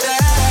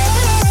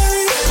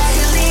 Like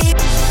you leave,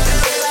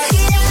 like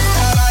you leave.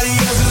 Nobody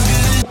else as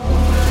good as you.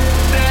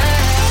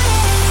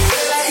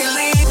 Like you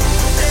leave,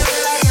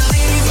 like you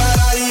leave.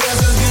 Nobody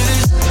else as good as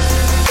you.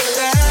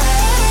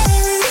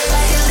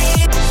 Like you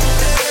leave,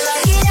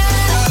 like you leave.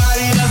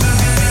 Nobody else as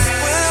good as you.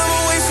 When I'm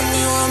away from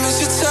you, I miss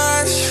your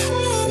touch.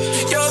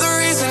 You're the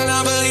reason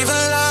I believe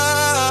in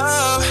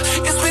love.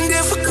 It's been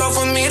difficult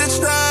for me to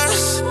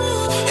trust,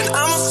 and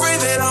I'm afraid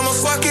that I'ma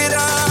fuck it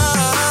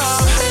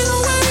up. Ain't no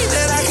way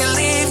that I can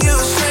leave you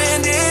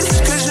stranded,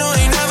 'cause you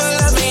ain't never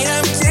left me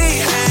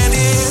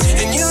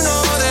empty-handed. And you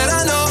know that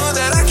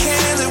I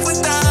can't live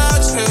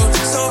without you.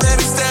 So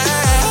baby, stay.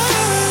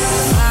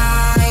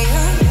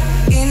 Fire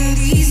in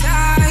these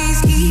eyes,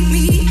 keep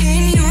me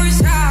in your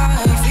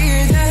sight. Fear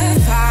the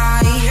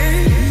fire,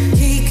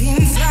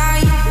 taking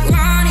flight,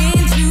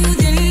 running through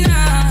the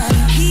night.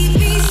 Keep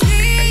me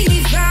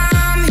safe,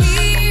 I'm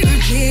here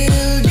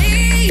till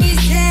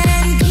days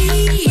and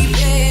keep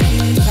it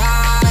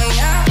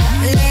fire.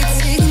 Let's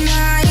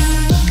ignite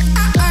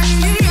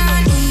under my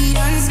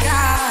neon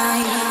sky.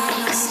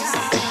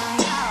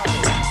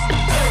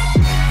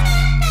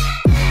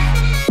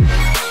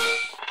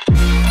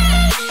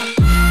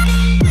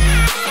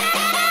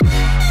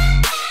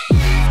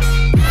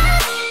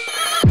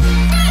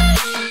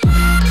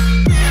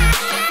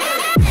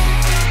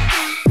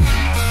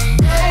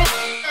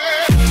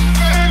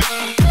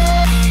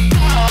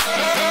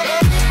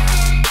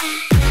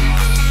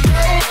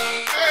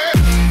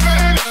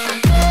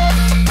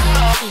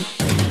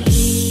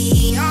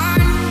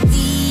 Neon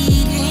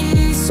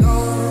leading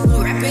soul,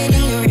 wrap it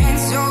in your hand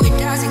so it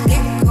doesn't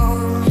get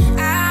cold.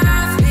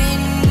 I've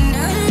been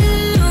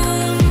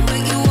alone,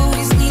 but you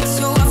always lead,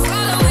 so I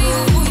follow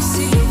your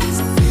voices.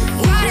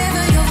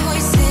 Whatever your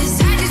voice is,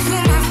 I just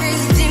put my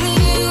faith in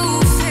you.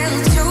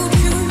 Felt so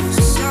true,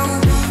 so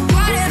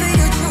whatever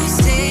your choice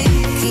is,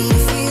 can you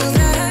feel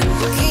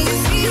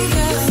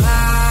the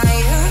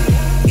fire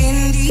in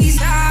these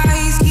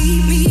eyes?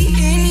 Keep me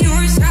in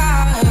your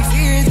sight.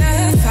 Fear the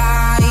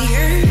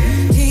fire,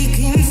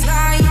 taking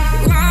flight,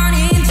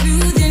 running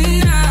through the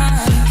night.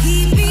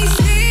 Keep me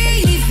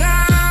safe,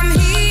 I'm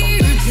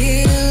here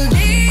till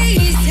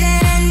days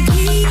and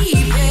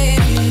keep it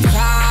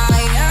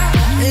fire.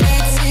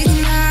 Let's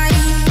ignite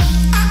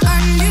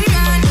under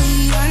my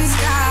neon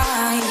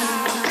sky.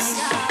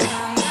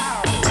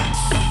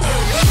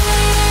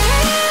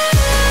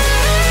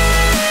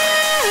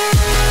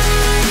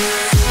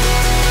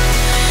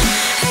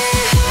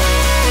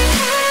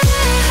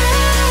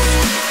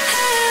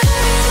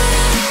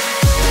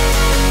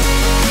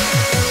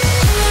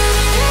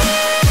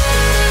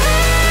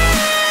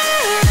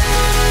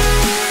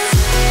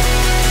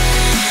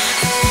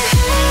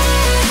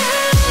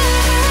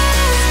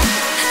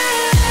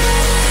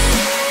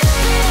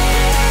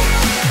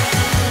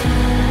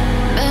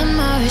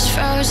 Memories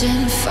frozen,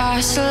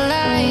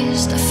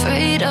 fossilized,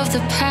 afraid of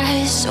the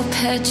past, so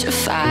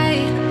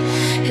petrified.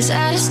 'Cause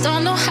I just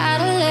don't know how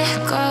to let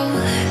go.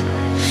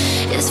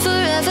 It's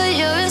forever,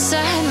 you're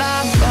inside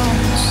my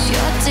bones.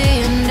 Your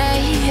DNA,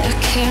 I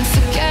can't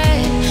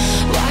forget.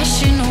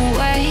 Washing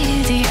away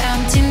the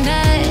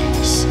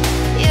emptiness.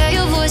 Yeah,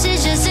 your voice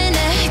is just an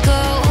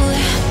echo,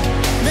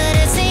 but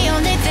it's the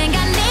only thing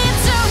I need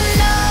to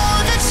know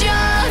that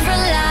you're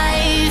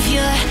alive.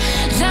 Your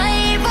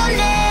light will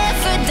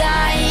never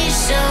die.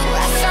 So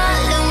I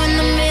follow in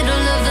the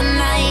middle of the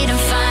night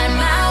and find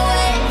my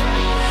way.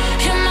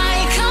 You're my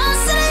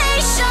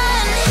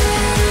constellation.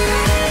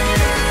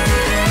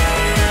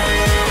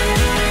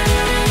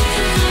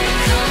 You're my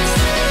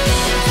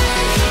constellation.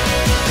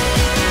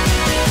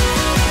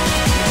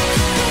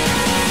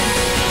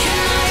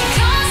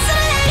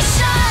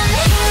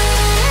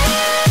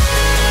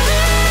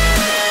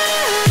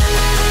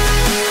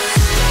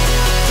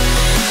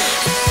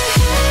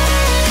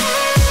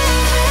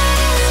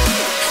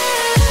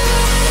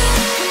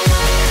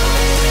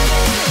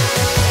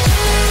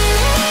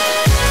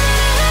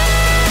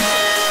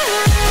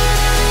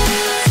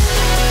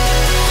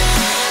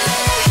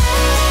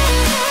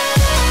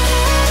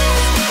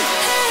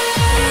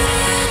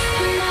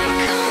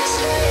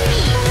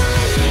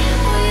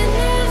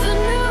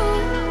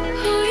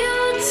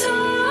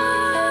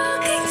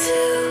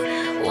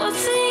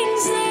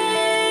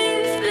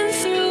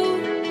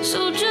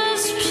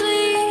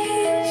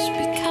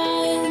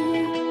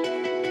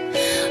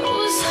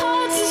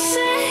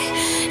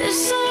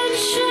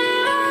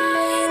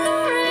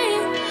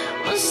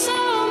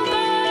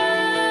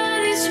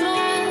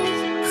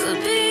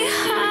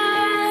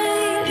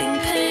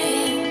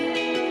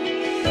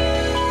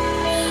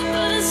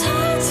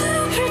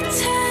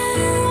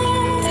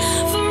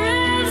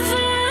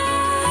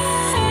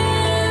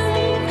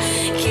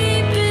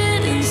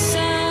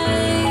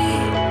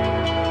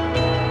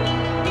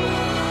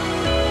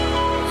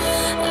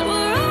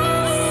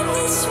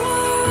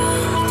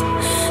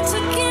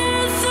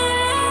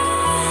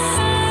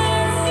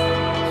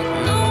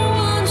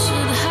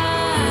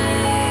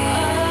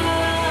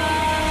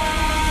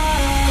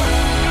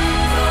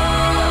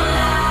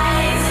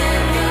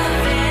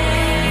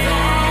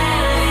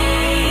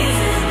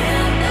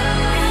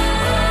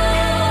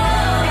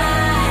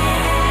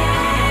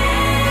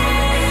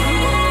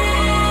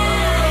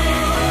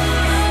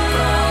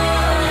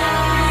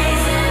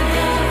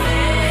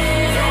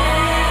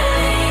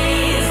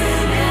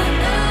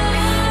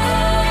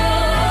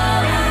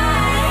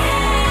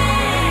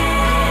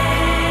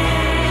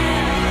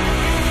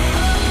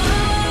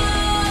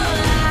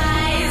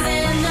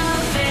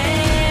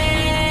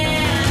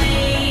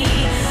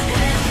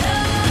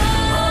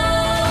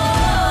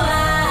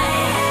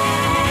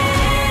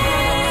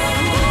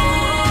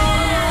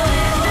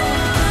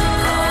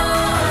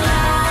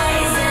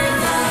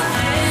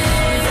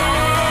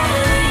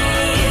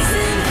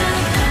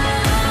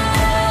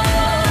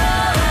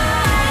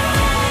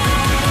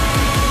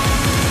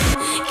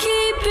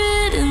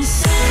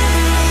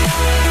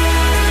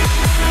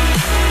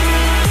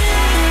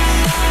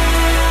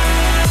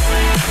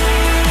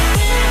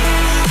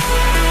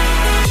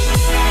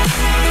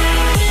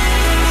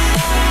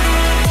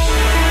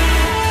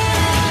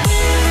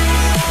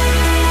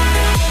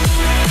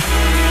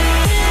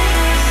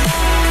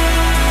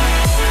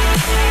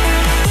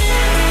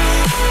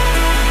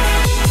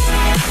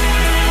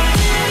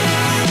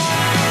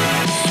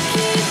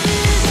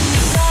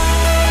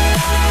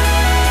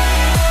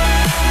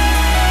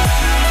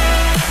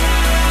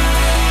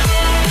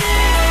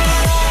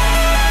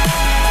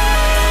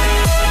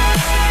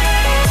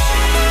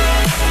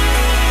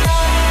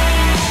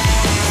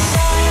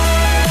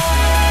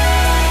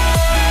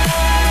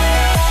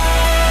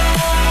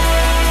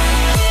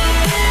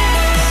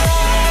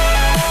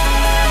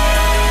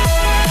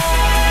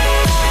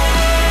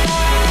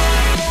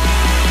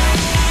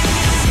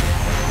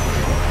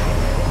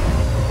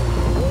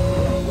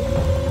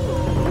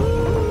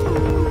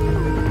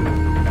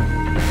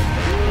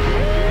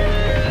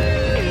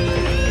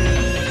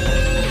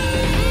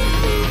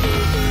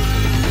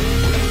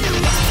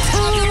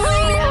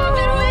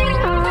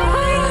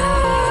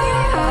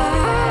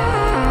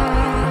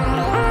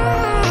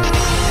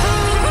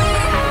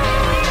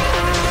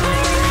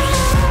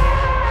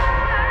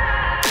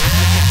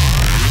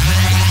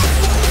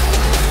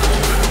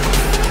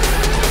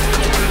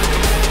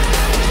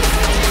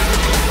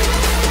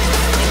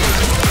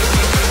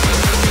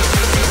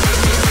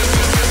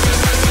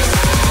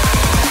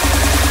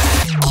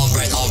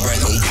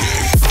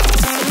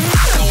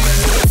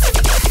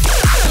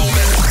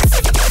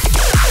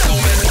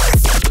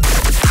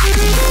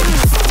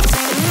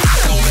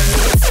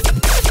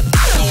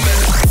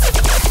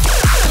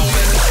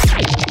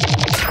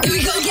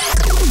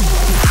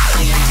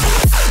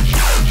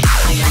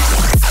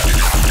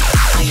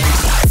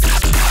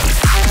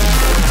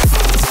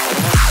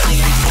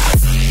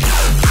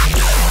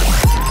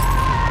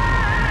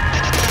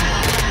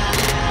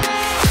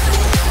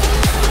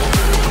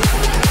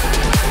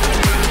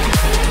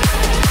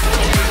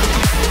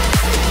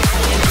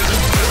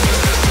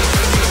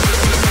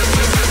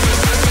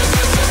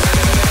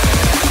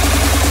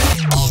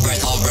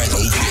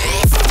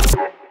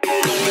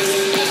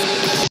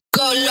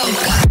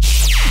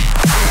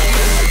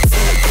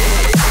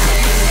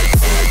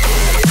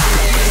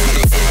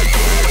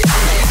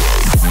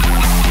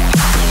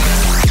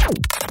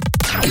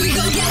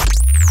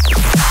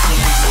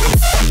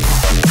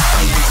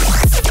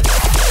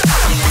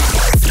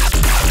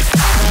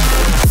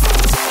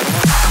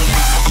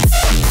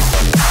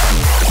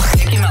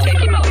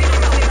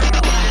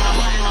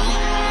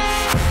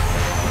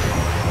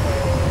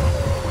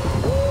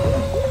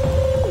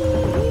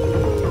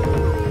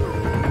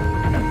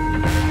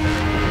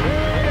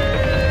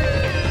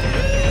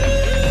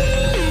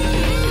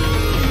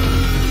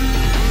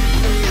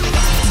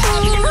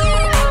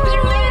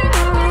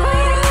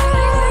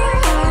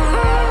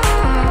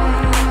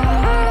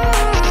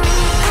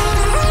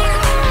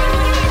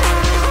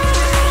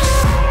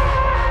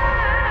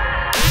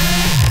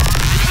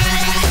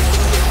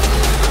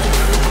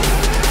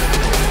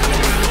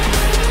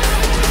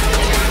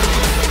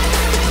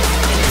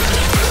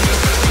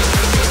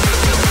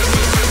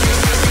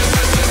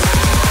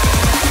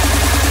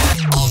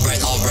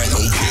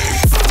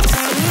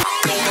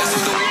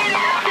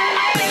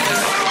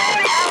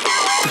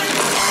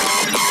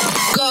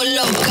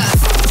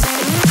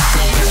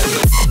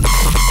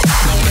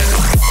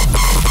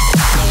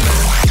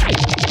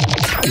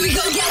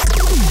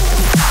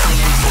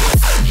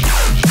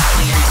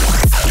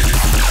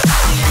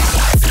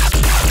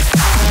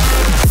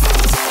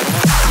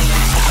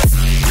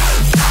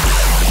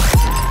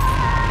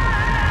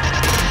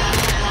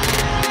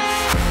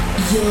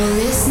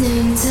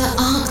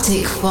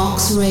 Arctic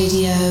Fox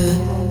Radio.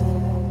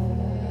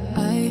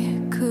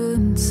 I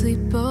couldn't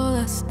sleep all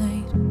last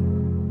night.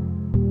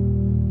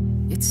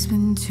 It's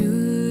been 2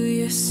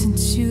 years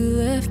since you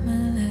left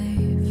my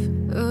life.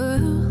 Oh,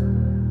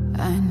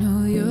 I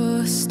know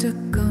you're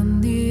stuck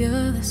on the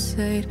other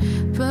side,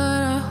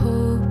 but I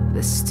hope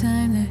this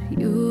time that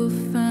you'll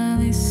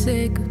finally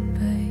say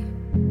goodbye.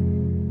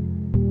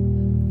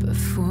 But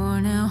for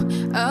now,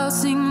 I'll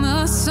sing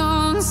the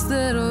songs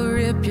that'll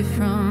rip you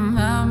from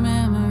my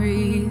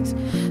memories.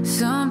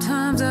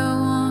 Sometimes I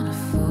wanna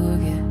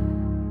forget.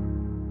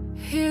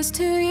 Here's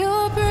to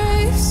your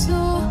brave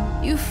soul.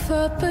 You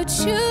fought but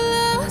you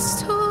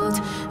lost hold,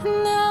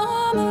 and now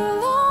I'm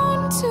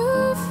alone to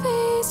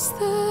face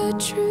the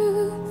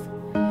truth.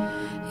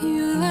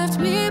 You left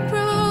me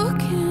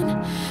broken,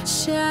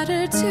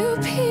 shattered to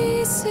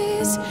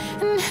pieces,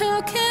 and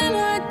how can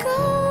I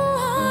go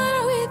on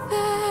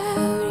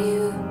without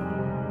you?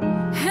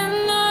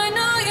 And I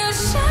know you're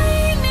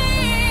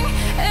shining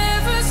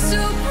ever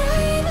so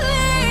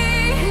brightly.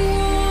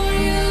 Won't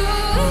you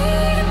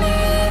lead me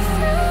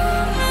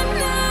through the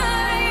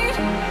night?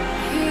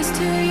 Here's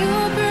to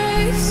your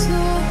brave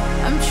soul.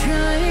 I'm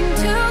trying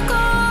to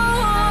go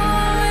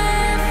on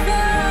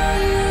without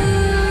you.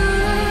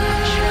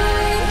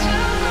 Trying to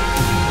go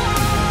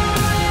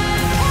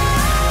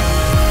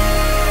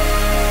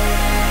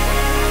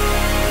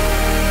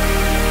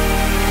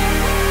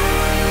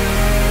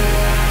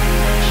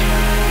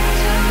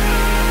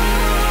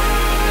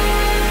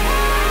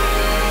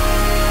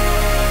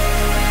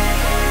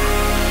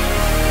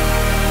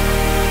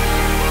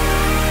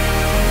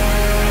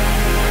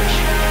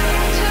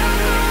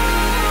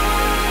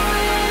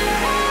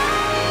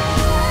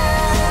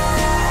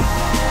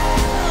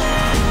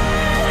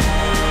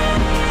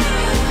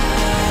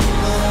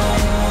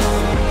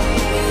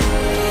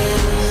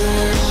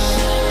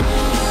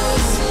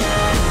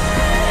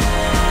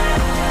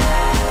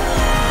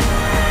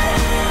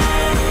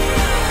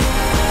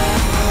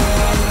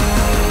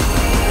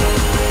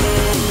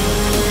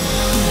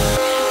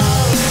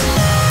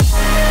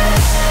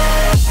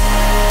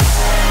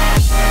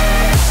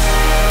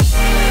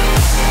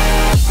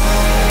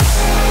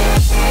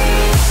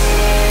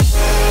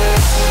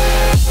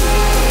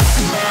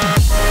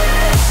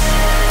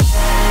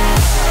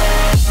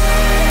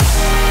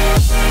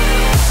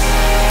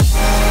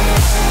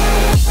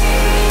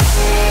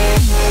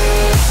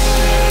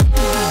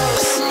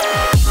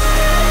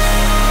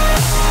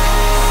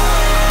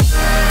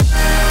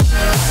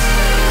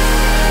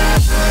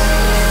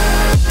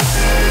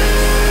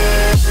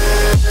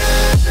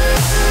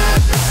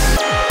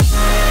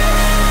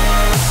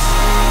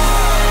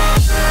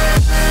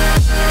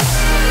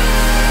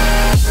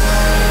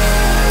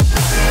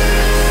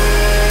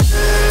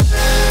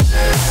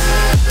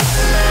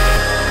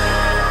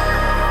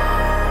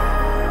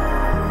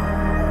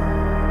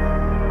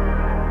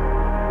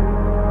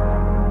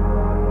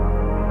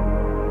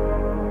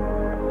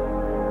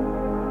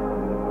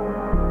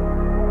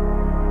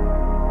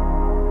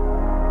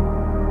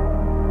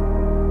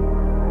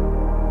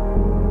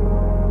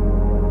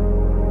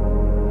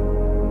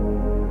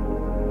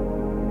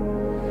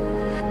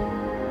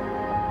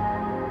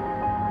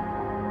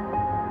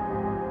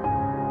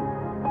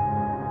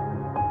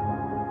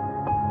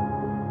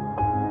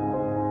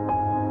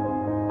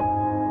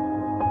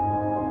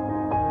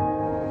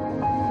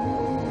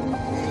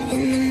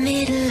in the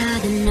middle of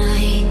the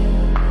night.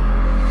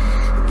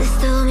 The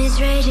storm is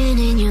raging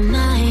in your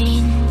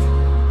mind,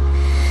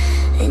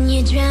 and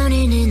you're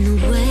drowning in the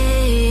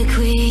wake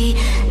we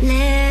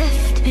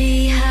left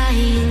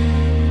behind.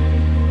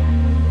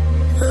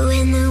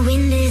 When the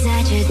wind is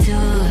at your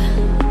door,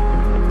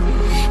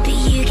 but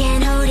you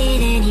can't hold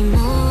it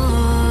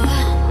anymore.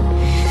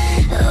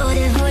 Oh,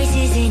 the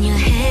voices in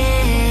your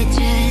head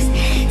just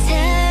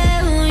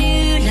tell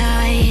you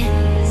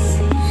lies.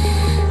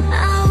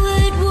 I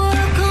would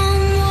walk on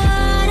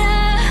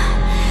water,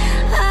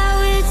 I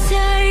would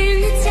turn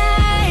the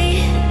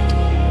tide.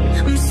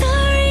 I'm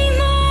sorry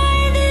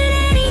more than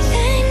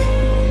anything.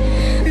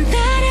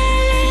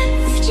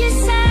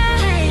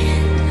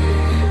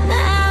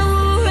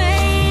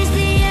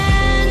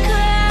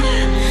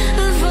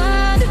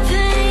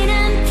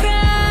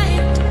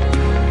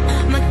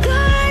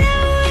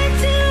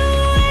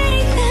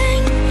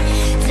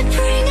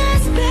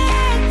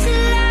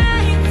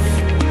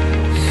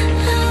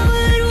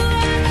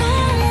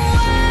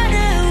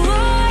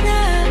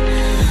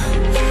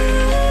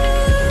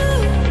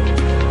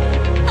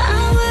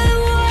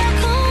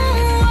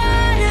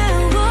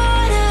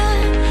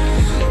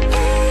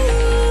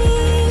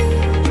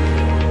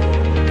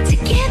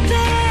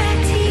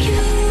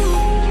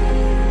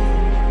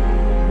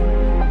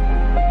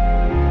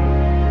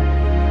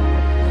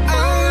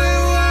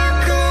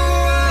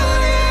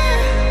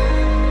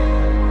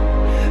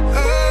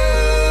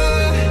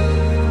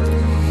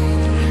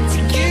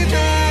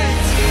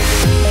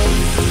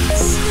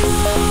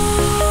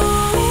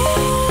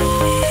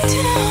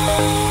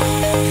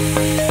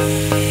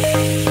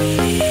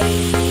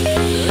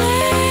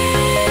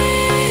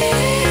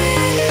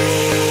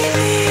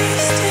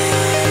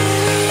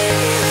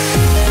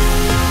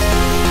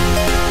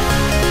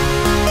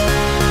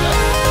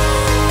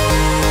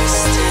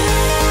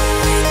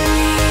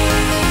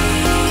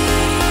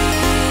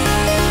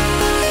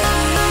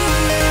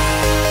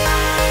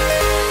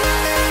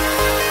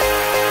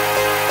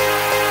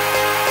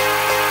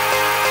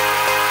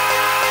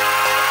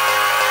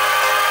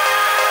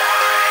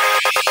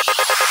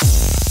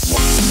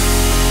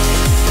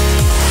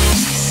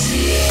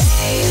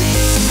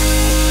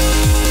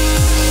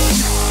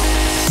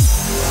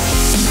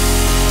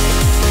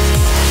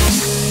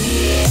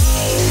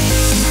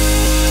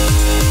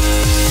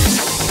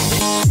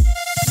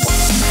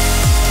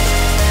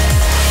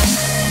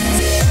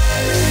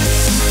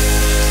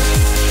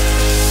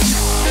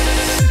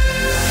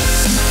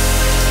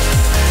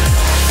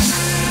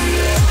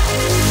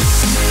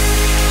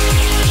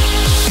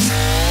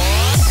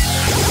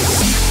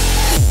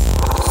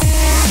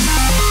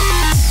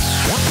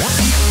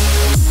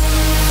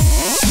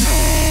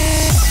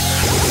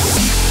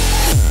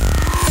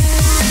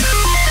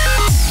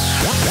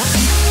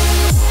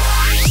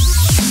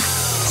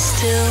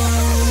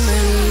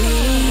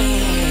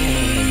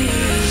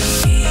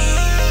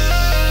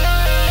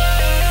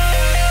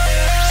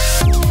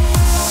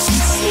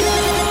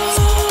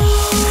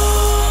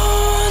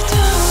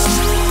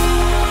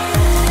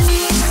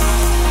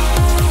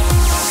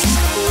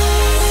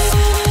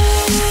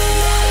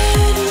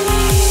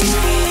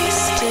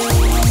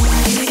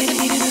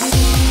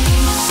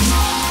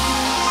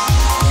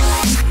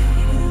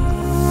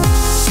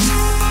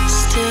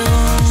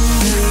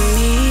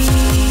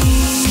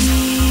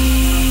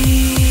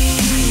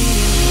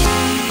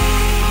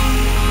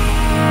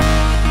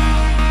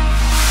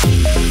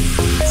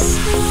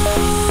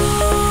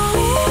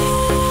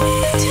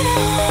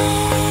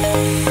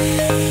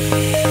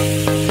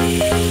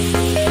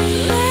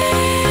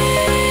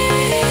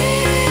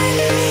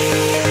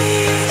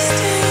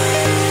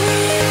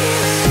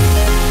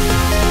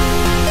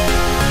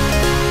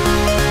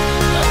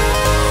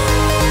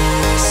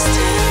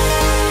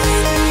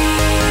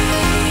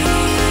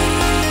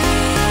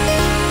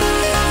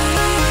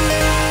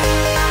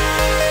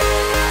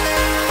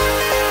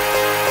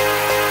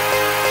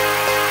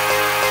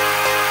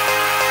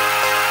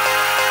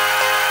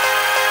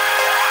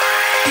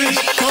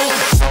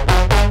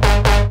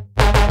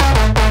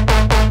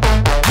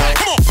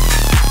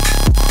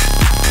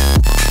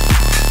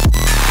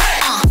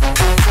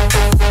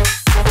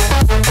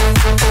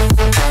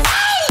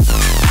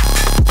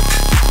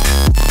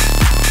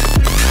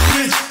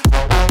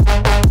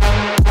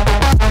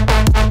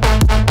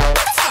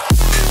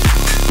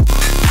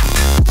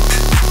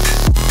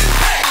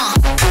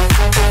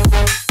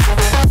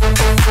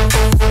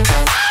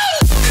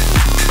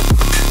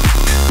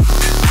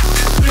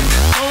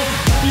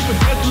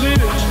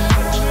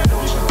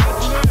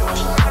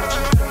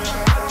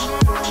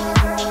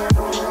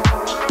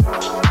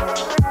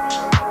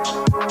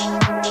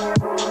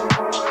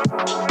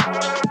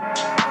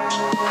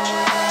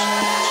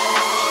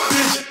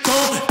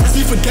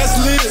 for guest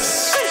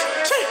list.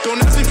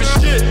 Don't ask me for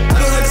shit. I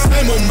don't have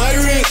time on my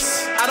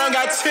wrist. I don't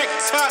got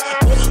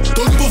TikTok.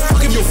 Don't give a fuck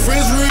if your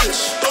friends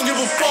rich. Don't give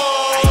a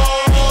fuck.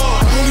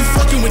 I'm only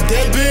fucking with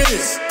that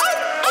bitch.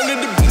 Only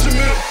the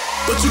Benjamin.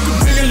 But you can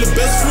bring in your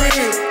best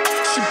friend.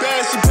 She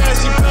bad, she bad,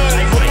 she bad.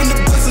 Open the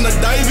bus and I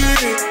dive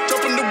in.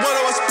 Jump in the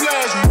water, I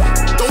splash.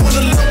 Don't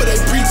wanna love, but I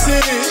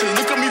pretend. She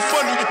look at me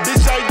funny,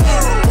 bitch, I do.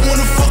 Don't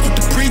wanna fuck with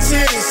the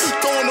pretense.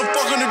 Don't wanna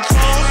fuck on the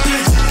drums.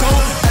 Bitch,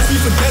 don't ask me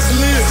for guest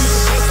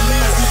list.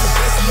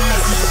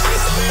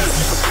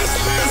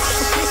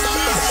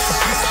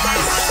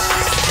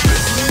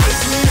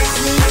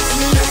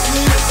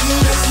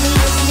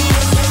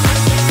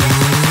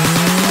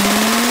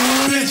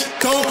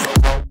 Bitch, don't.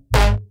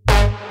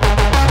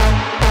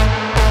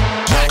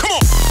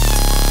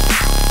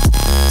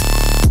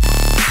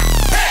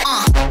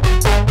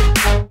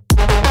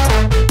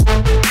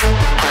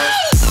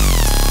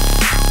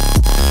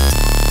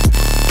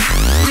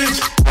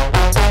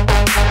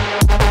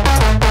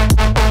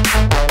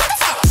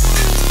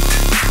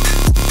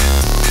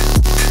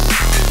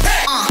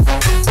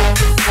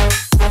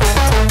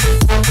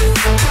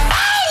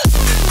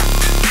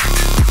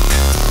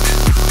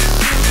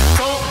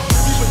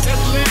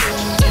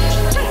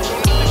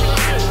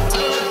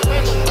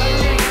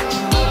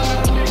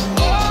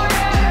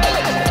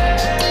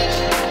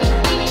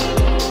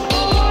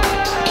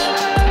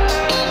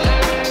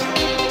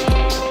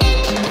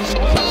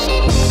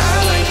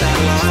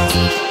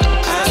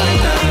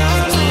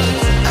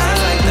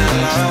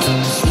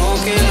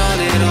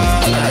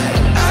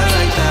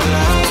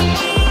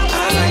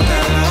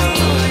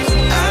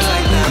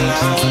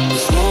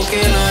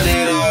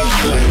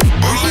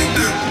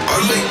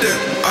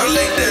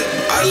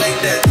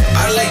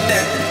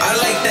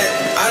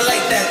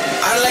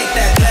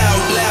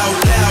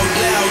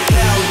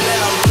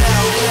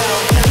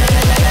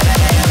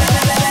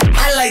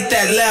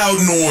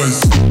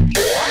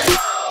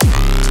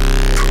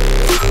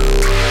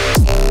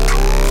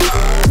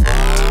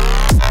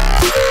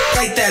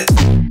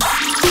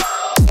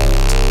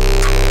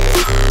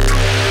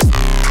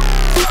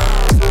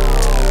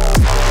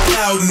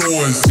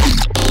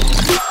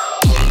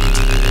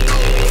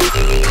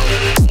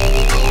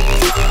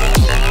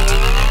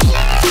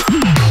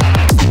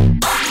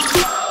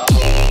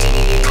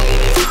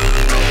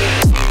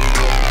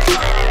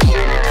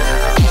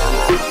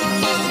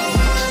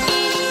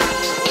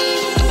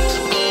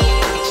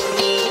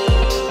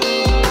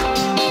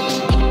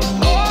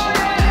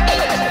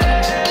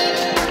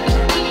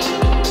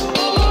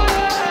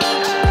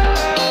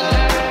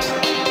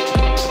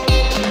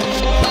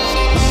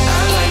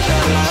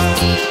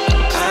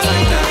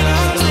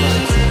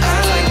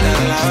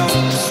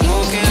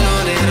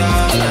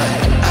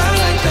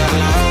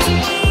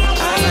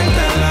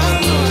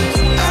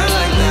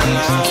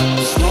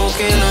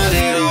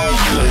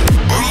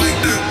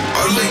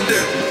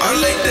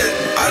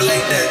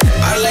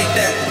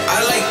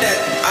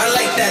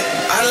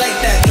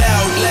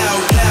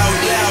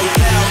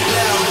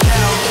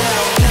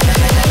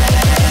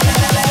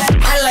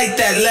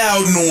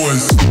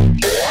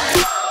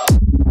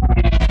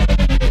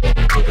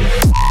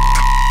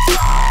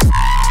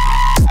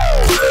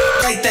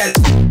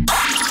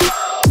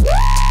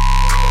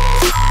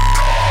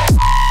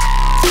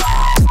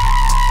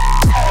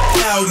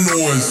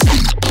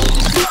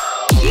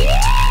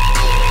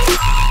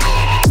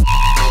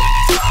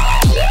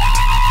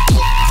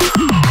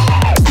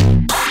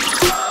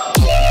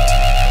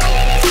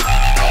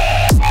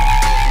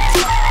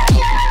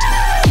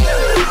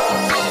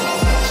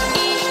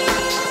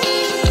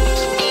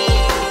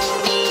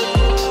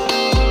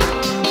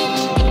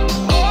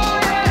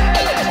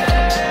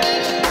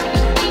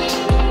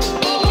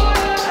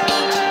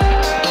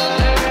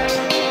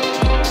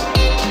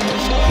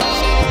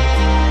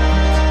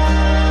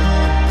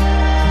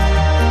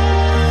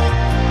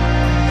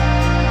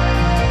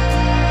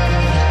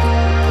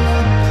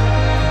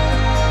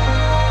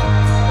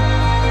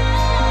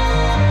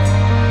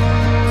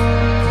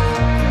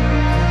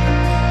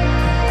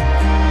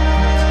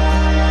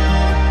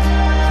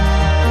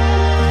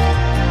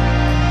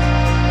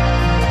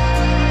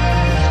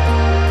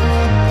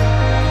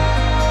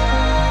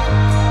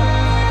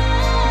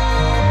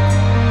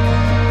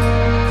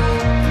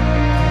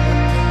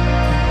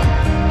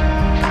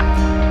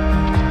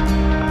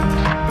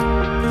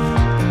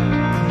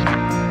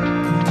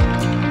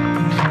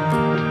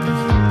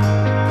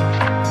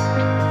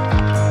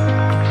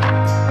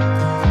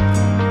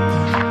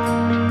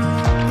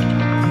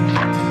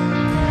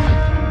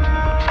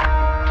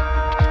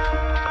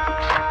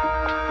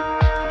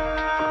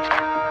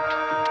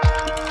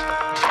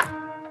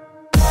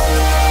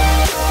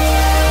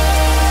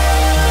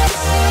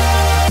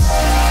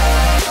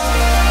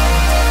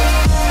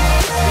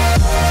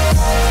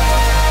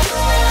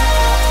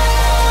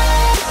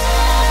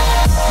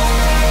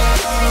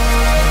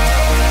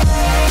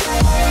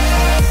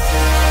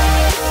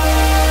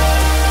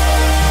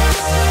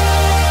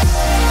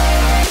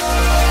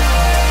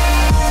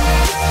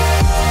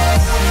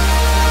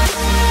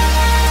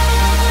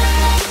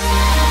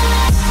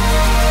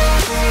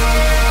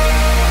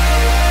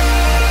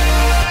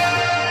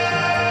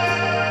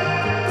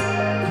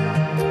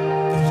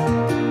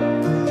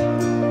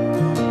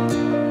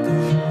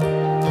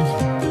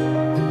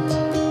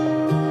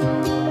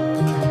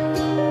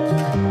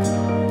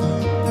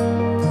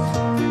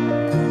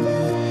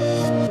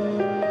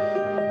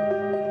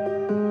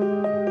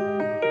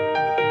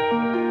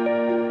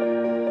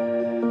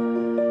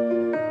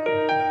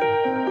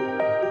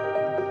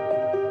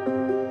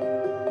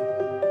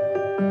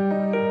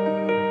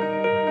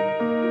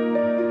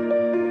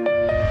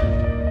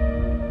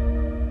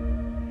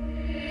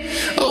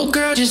 Oh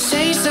girl, just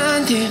say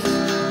something.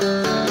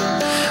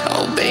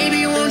 Oh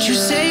baby, won't you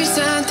say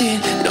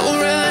something? No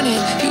running,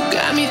 you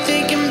got me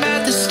thinking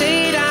about the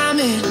state I'm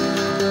in.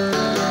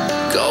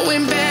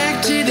 Going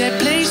back to that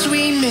place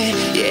we met.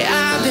 Yeah,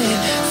 I've been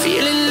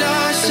feeling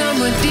lost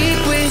somewhere deep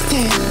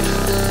within.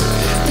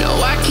 No,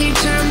 I can't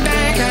turn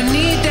back, I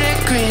need that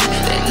grin,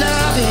 that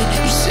loving.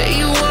 You say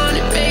you want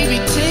it,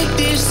 baby, take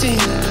this in.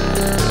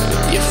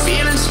 You're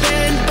feeling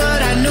spent,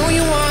 but I know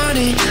you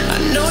want it, I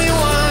know you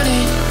want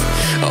it.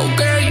 Oh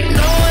girl, you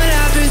know what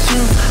I've been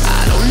through.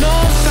 I don't know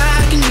if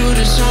I can do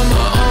this on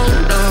my own,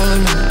 no,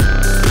 no.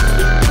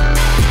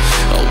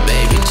 Oh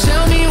baby,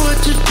 tell me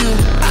what to do.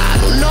 I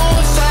don't know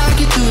if I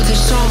can do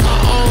this on my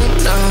own,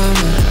 no,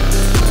 no.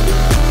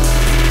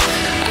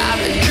 I've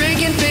been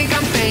drinking, think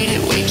I'm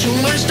faded, way too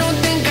much, don't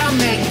think I'll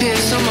make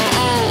this on my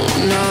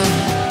own, no.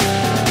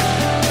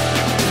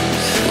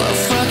 Well,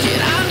 fuck it,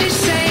 I'm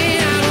just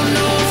saying I don't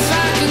know if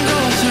I can go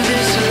through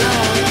this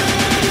alone,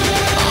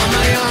 on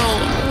my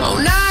own. Oh,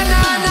 nah,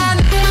 nah, nah.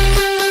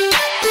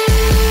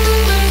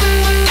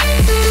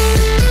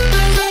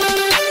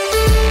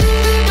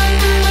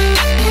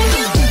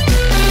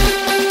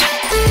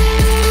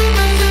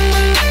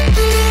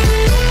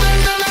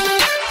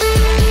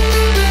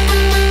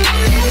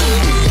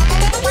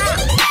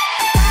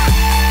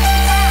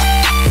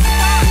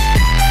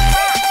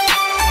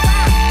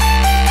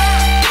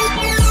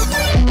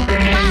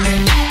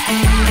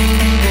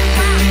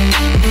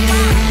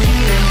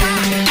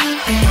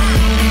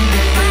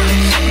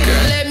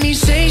 Girl, let me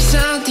say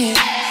something.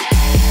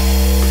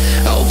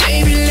 Oh,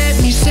 baby,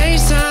 let me say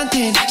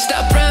something.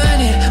 Stop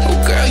running. Oh,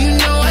 girl, you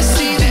know I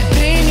see that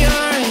pain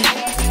you're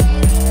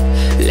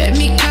in. Let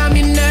me calm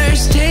your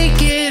nerves,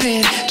 take it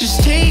in.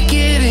 Just take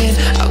it in.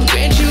 I'll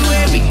grant you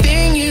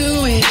everything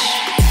you wish.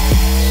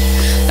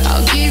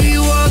 I'll give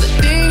you all the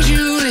things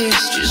you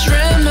list. Just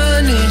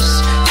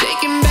reminisce,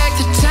 taking back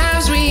the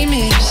times we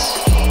missed.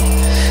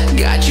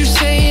 Got you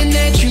saying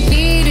that you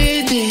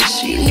needed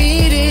this, you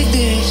needed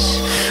this.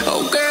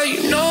 Oh girl,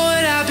 you know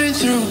what I've been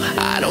through.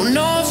 I don't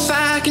know if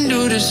I can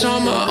do this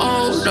on my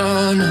own,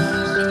 no, no.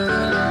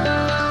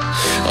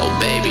 Oh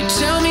baby,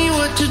 tell me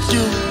what to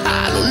do.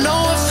 I don't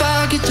know if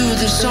I can do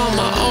this on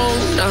my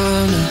own,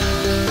 no, no.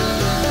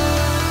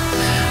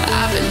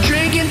 I've been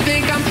drinking,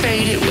 think I'm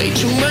faded, way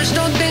too much,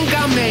 don't think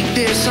I'll make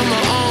this on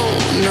my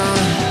own, no.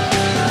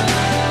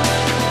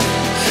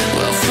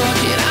 Well, fuck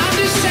it, I'm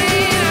just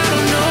saying I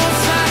don't know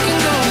if I can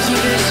go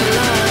through this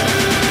alone,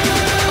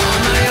 on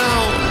my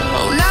own.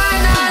 Oh, nah,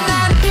 nah,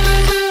 nah.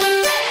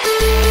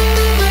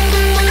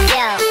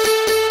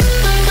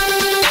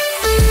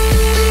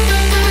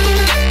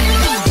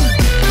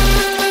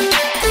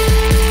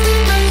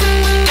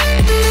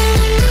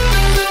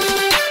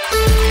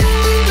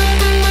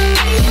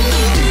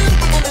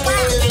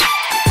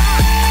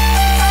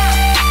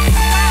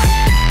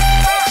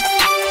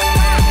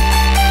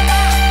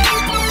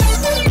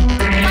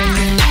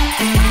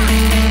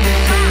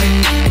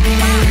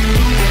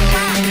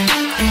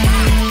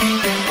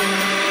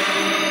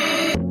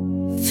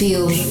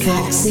 Feel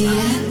foxy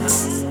yet?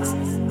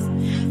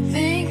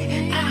 Think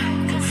I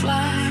can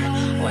fly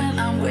when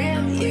I'm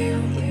with you.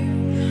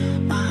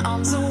 My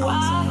arms are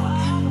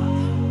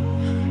wide,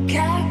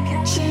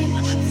 catching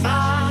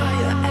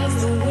fire as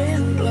the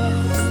wind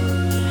blows.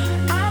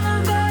 I'm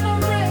not gonna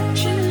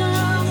rich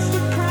enough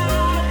for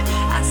pride.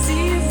 I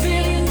see $1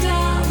 billion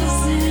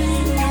in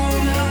your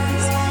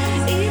eyes,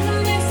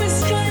 even if we're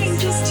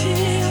strangers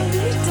till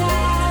we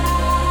die.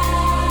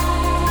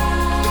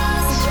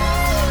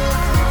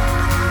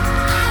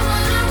 I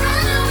wanna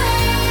run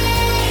away.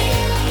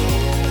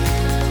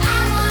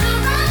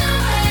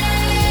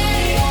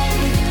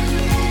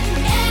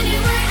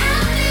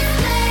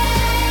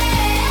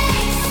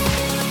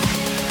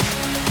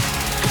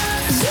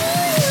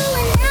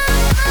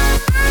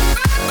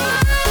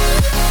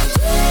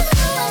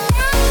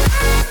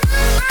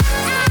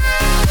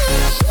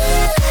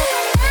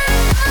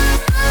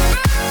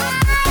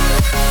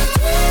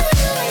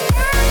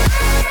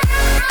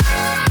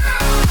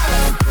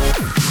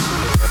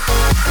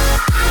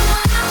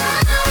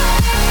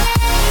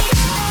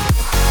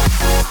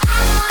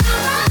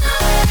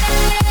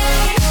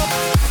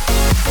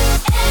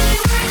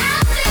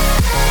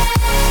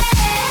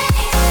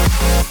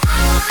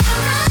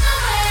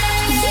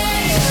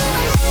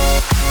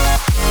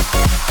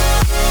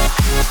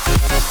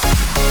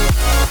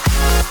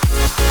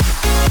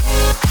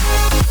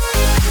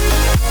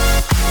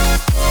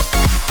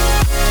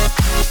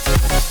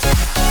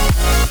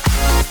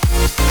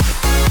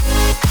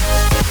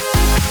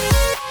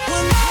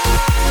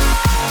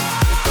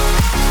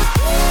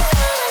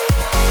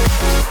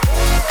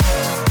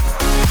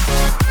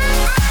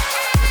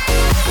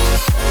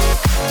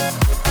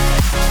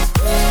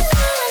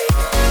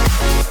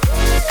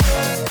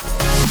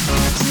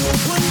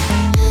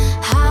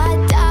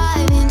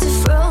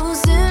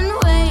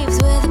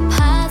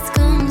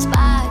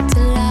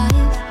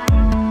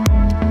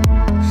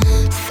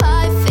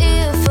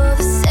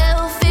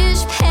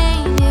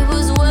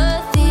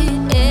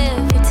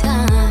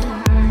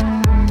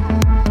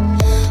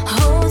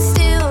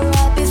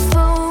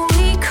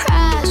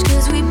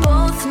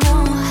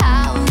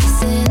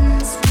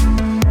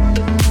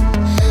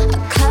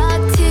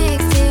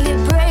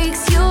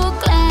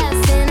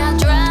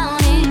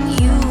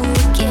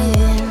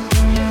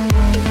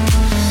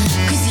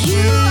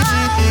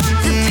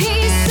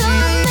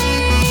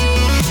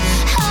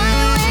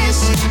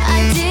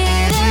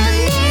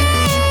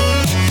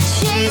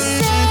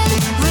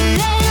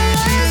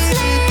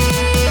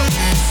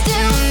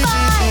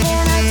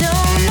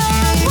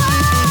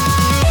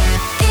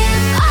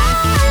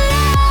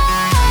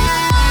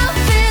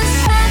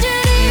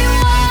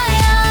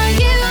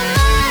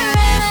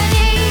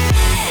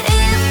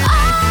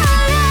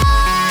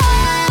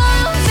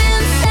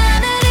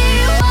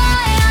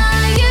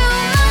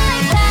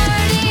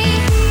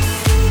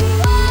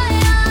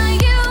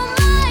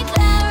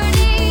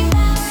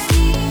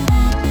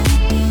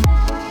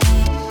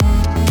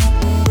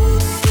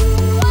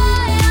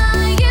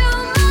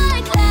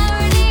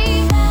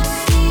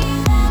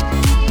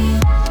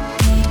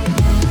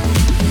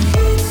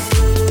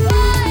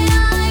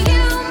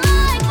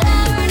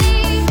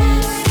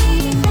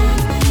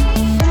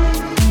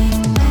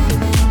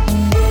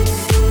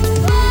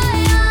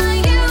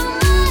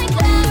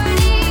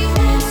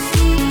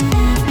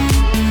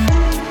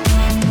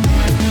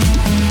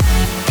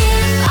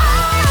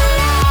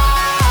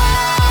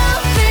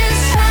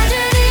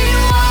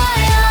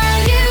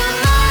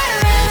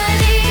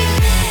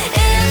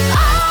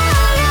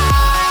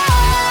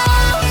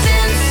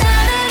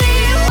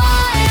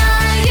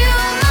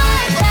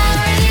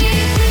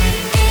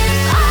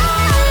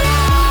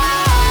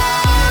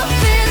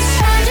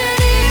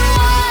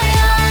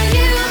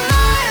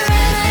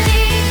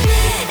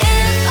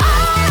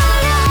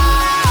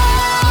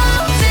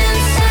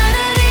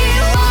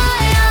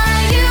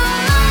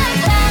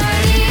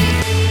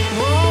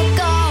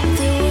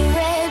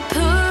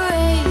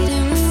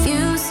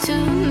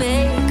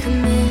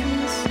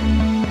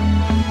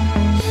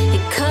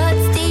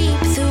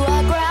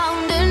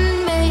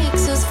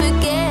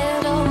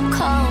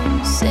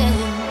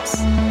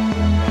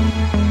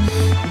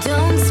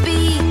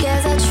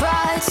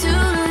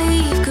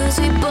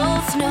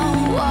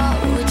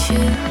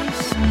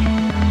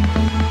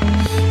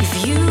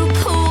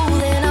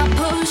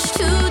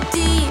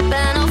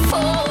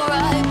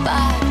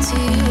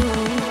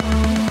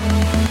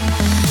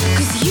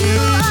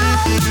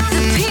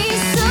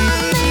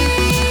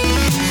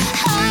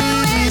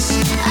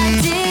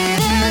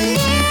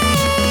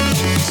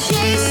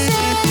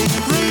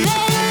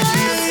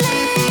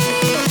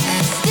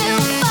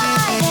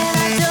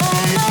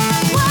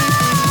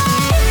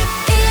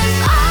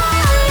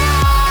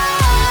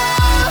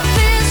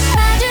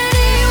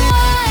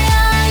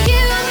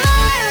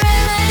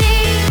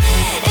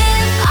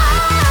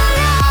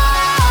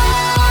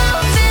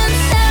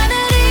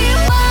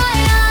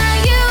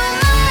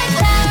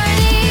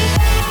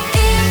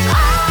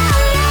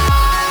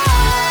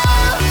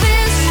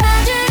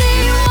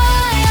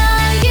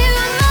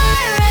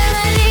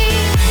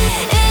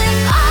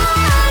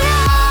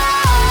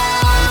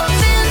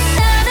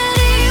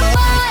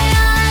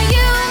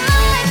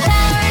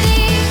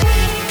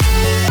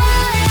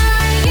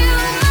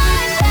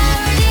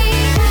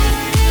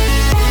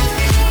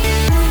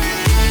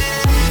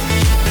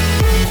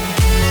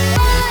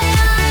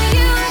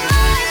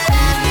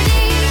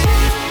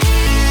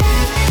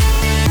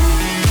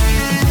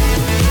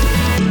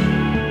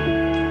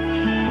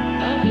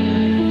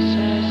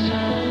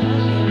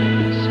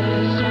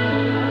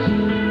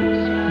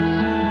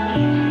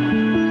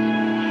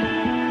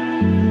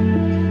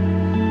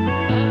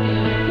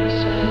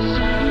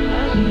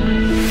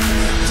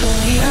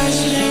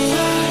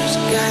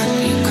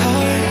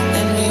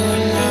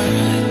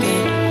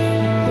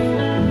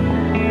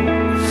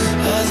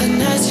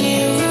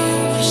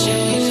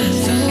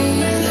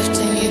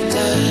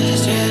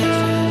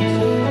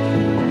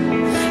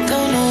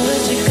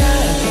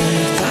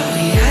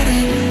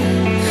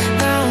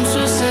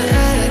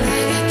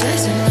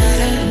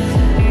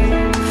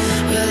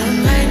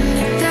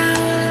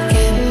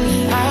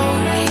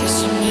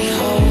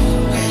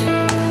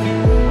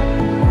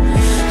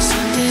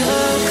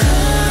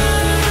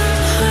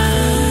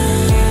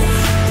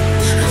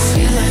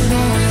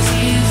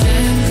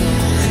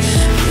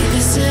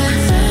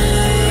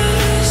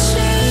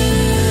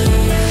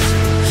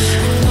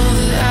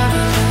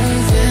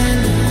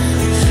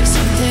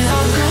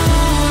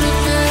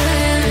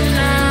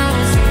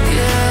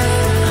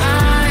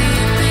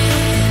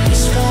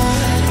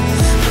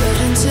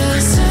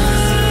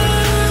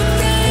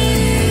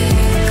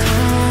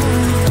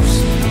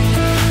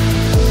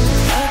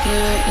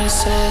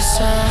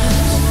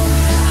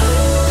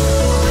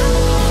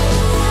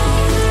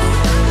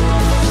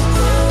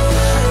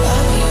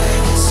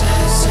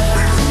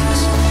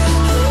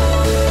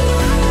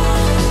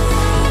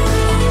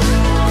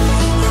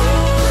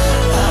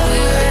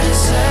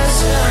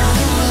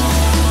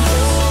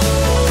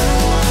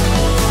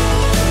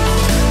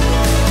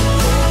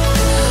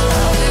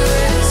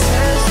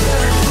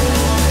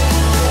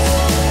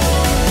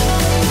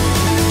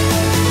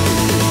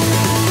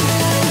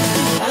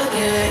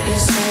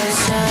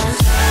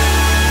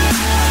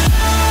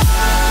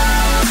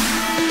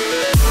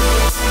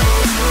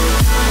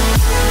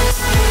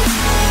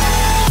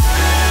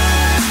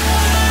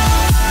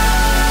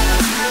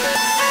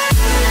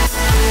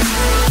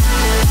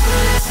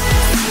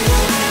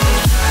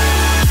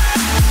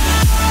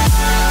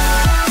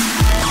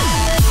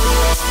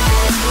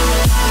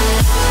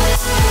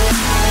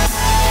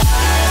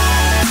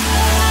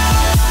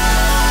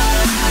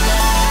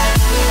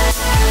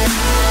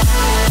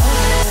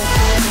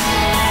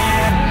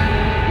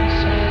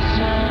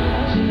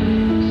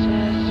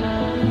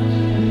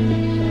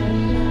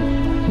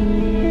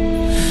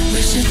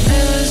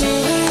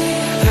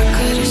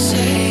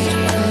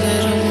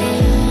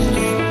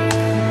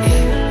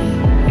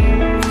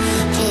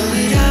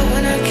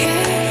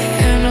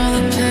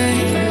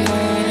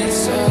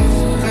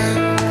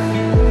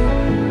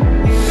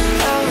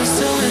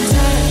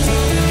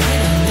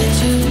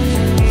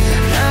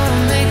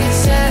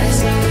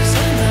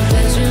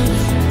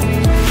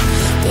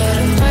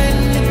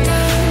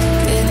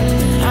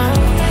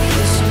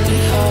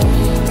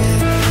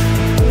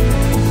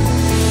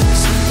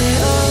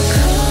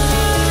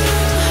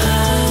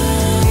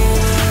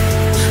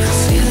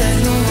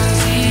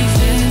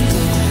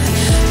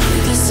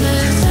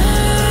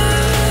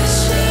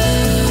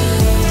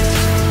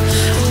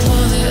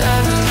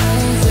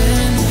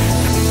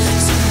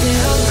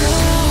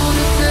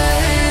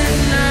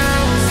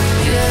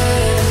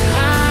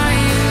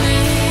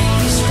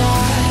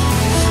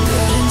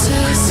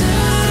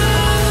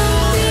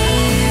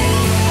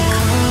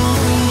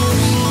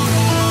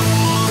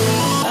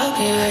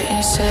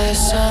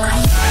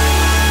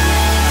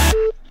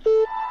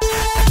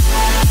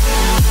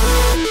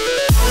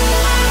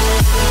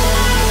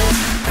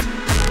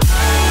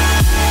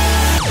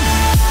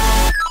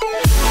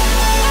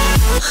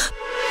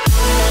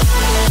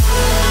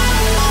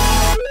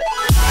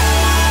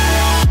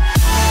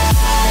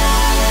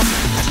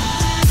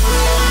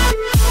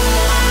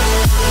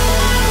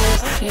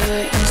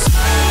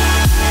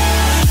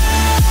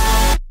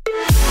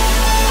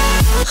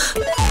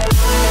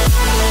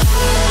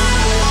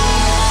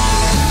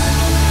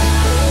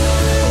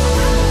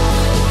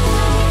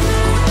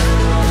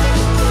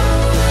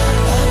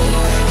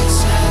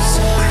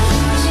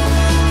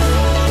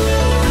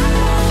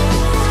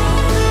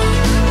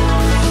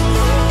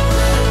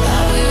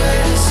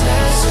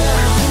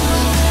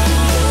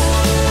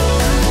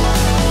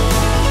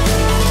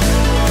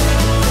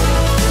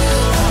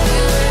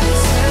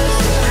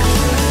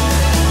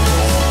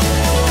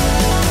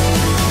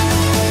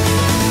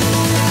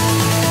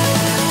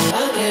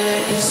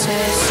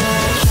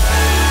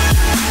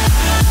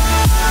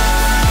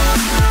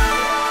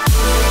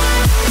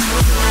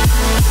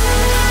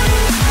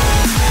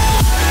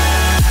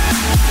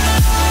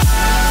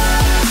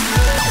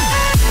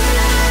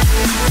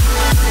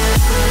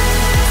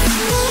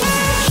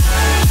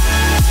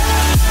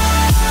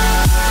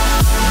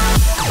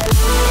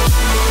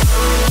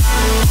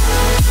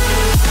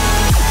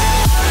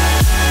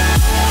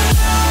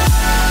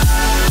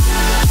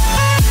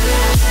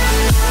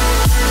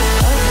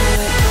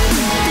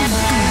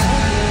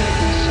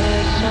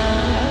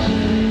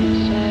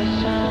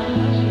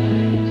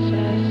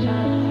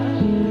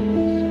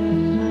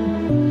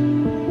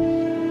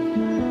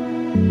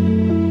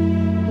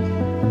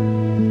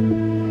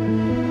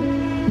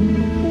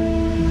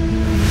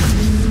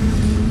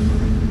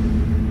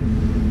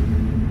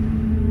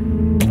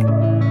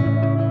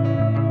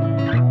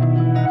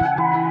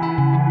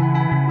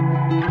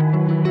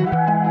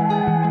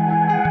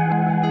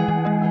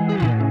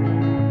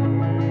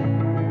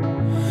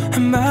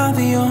 I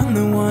the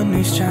only one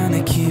who's trying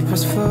to keep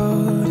us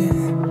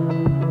floating?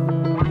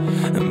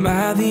 Am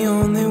I the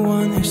only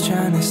one who's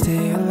trying to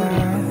stay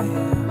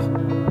alive?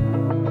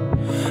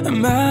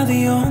 Am I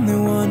the only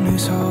one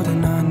who's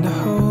holding on to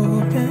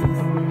hoping?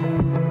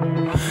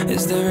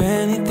 Is there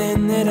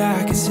anything that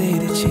I can say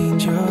to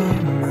change your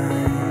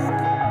mind?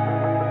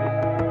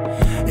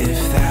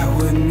 If that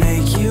would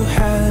make you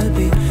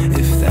happy,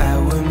 if that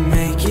would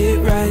make it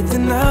right,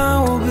 then I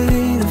will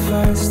be the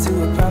first to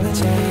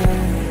apologize.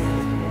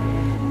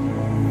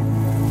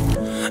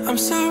 I'm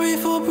sorry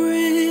for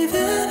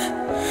breathing,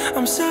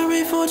 I'm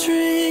sorry for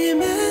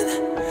dreaming,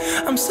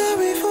 I'm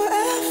sorry for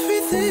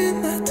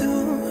everything I do.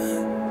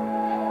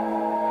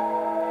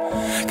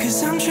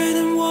 'Cause I'm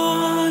treading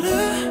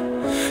water,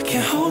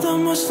 can't hold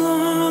on much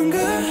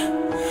longer.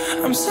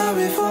 I'm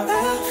sorry for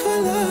ever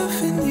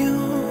loving you.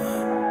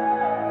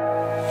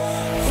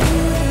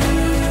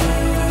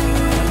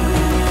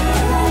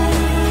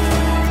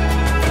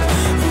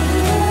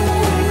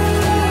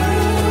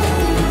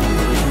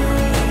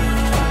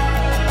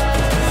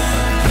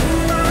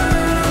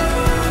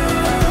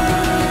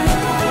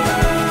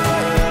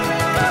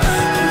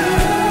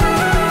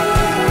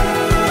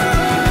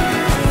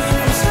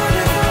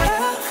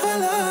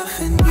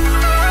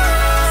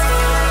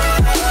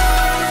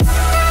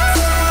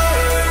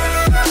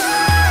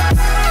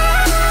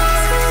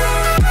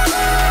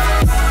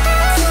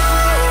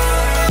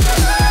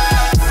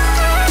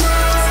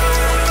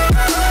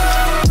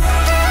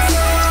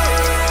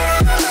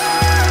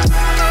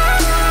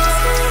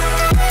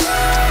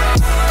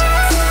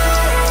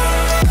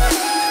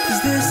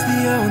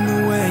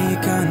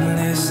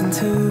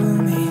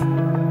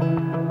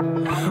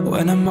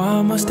 When I'm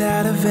almost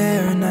out of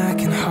air and I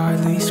can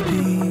hardly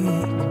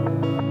speak.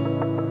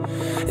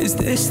 Is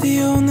this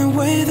the only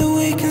way that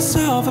we can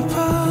solve our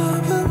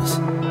problems?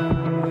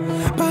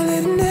 By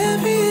letting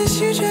every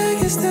issue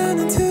drag us down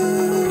into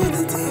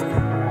the deep.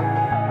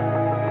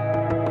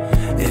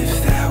 If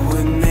that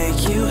would make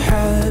you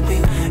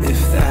happy,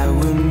 if that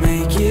would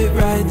make it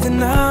right,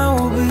 then I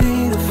will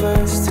be the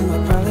first to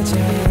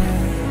apologize.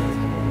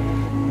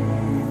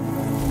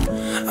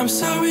 I'm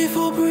sorry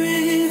for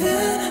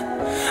breathing,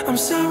 I'm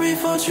sorry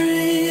for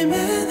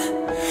dreaming,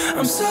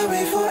 I'm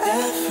sorry for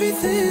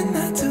everything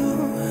I do.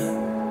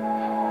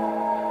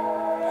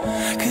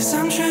 'Cause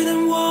I'm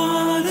treading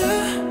water,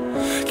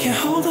 can't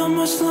hold on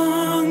much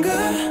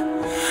longer.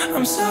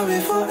 I'm sorry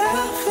for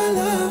ever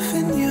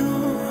loving you.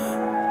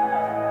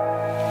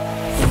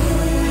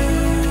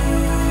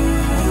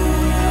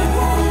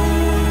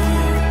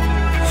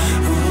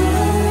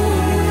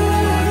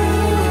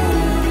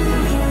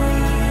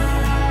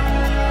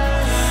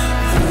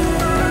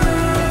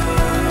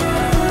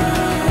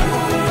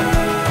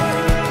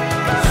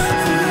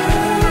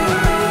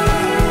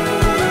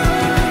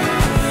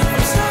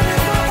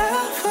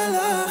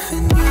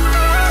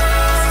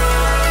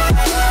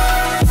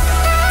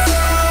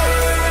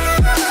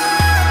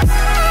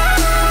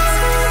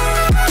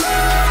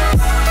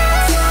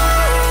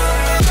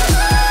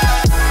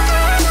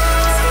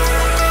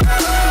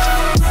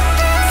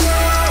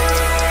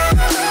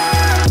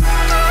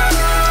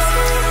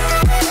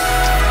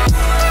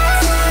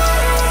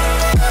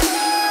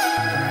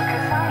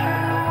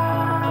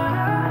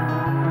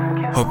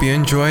 Hope you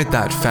enjoyed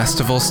that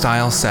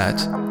festival-style set.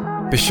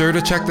 Be sure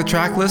to check the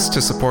track list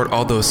to support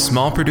all those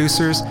small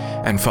producers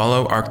and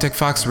follow Arctic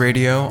Fox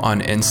Radio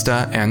on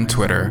Insta and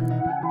Twitter.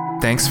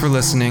 Thanks for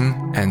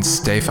listening and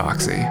stay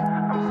foxy.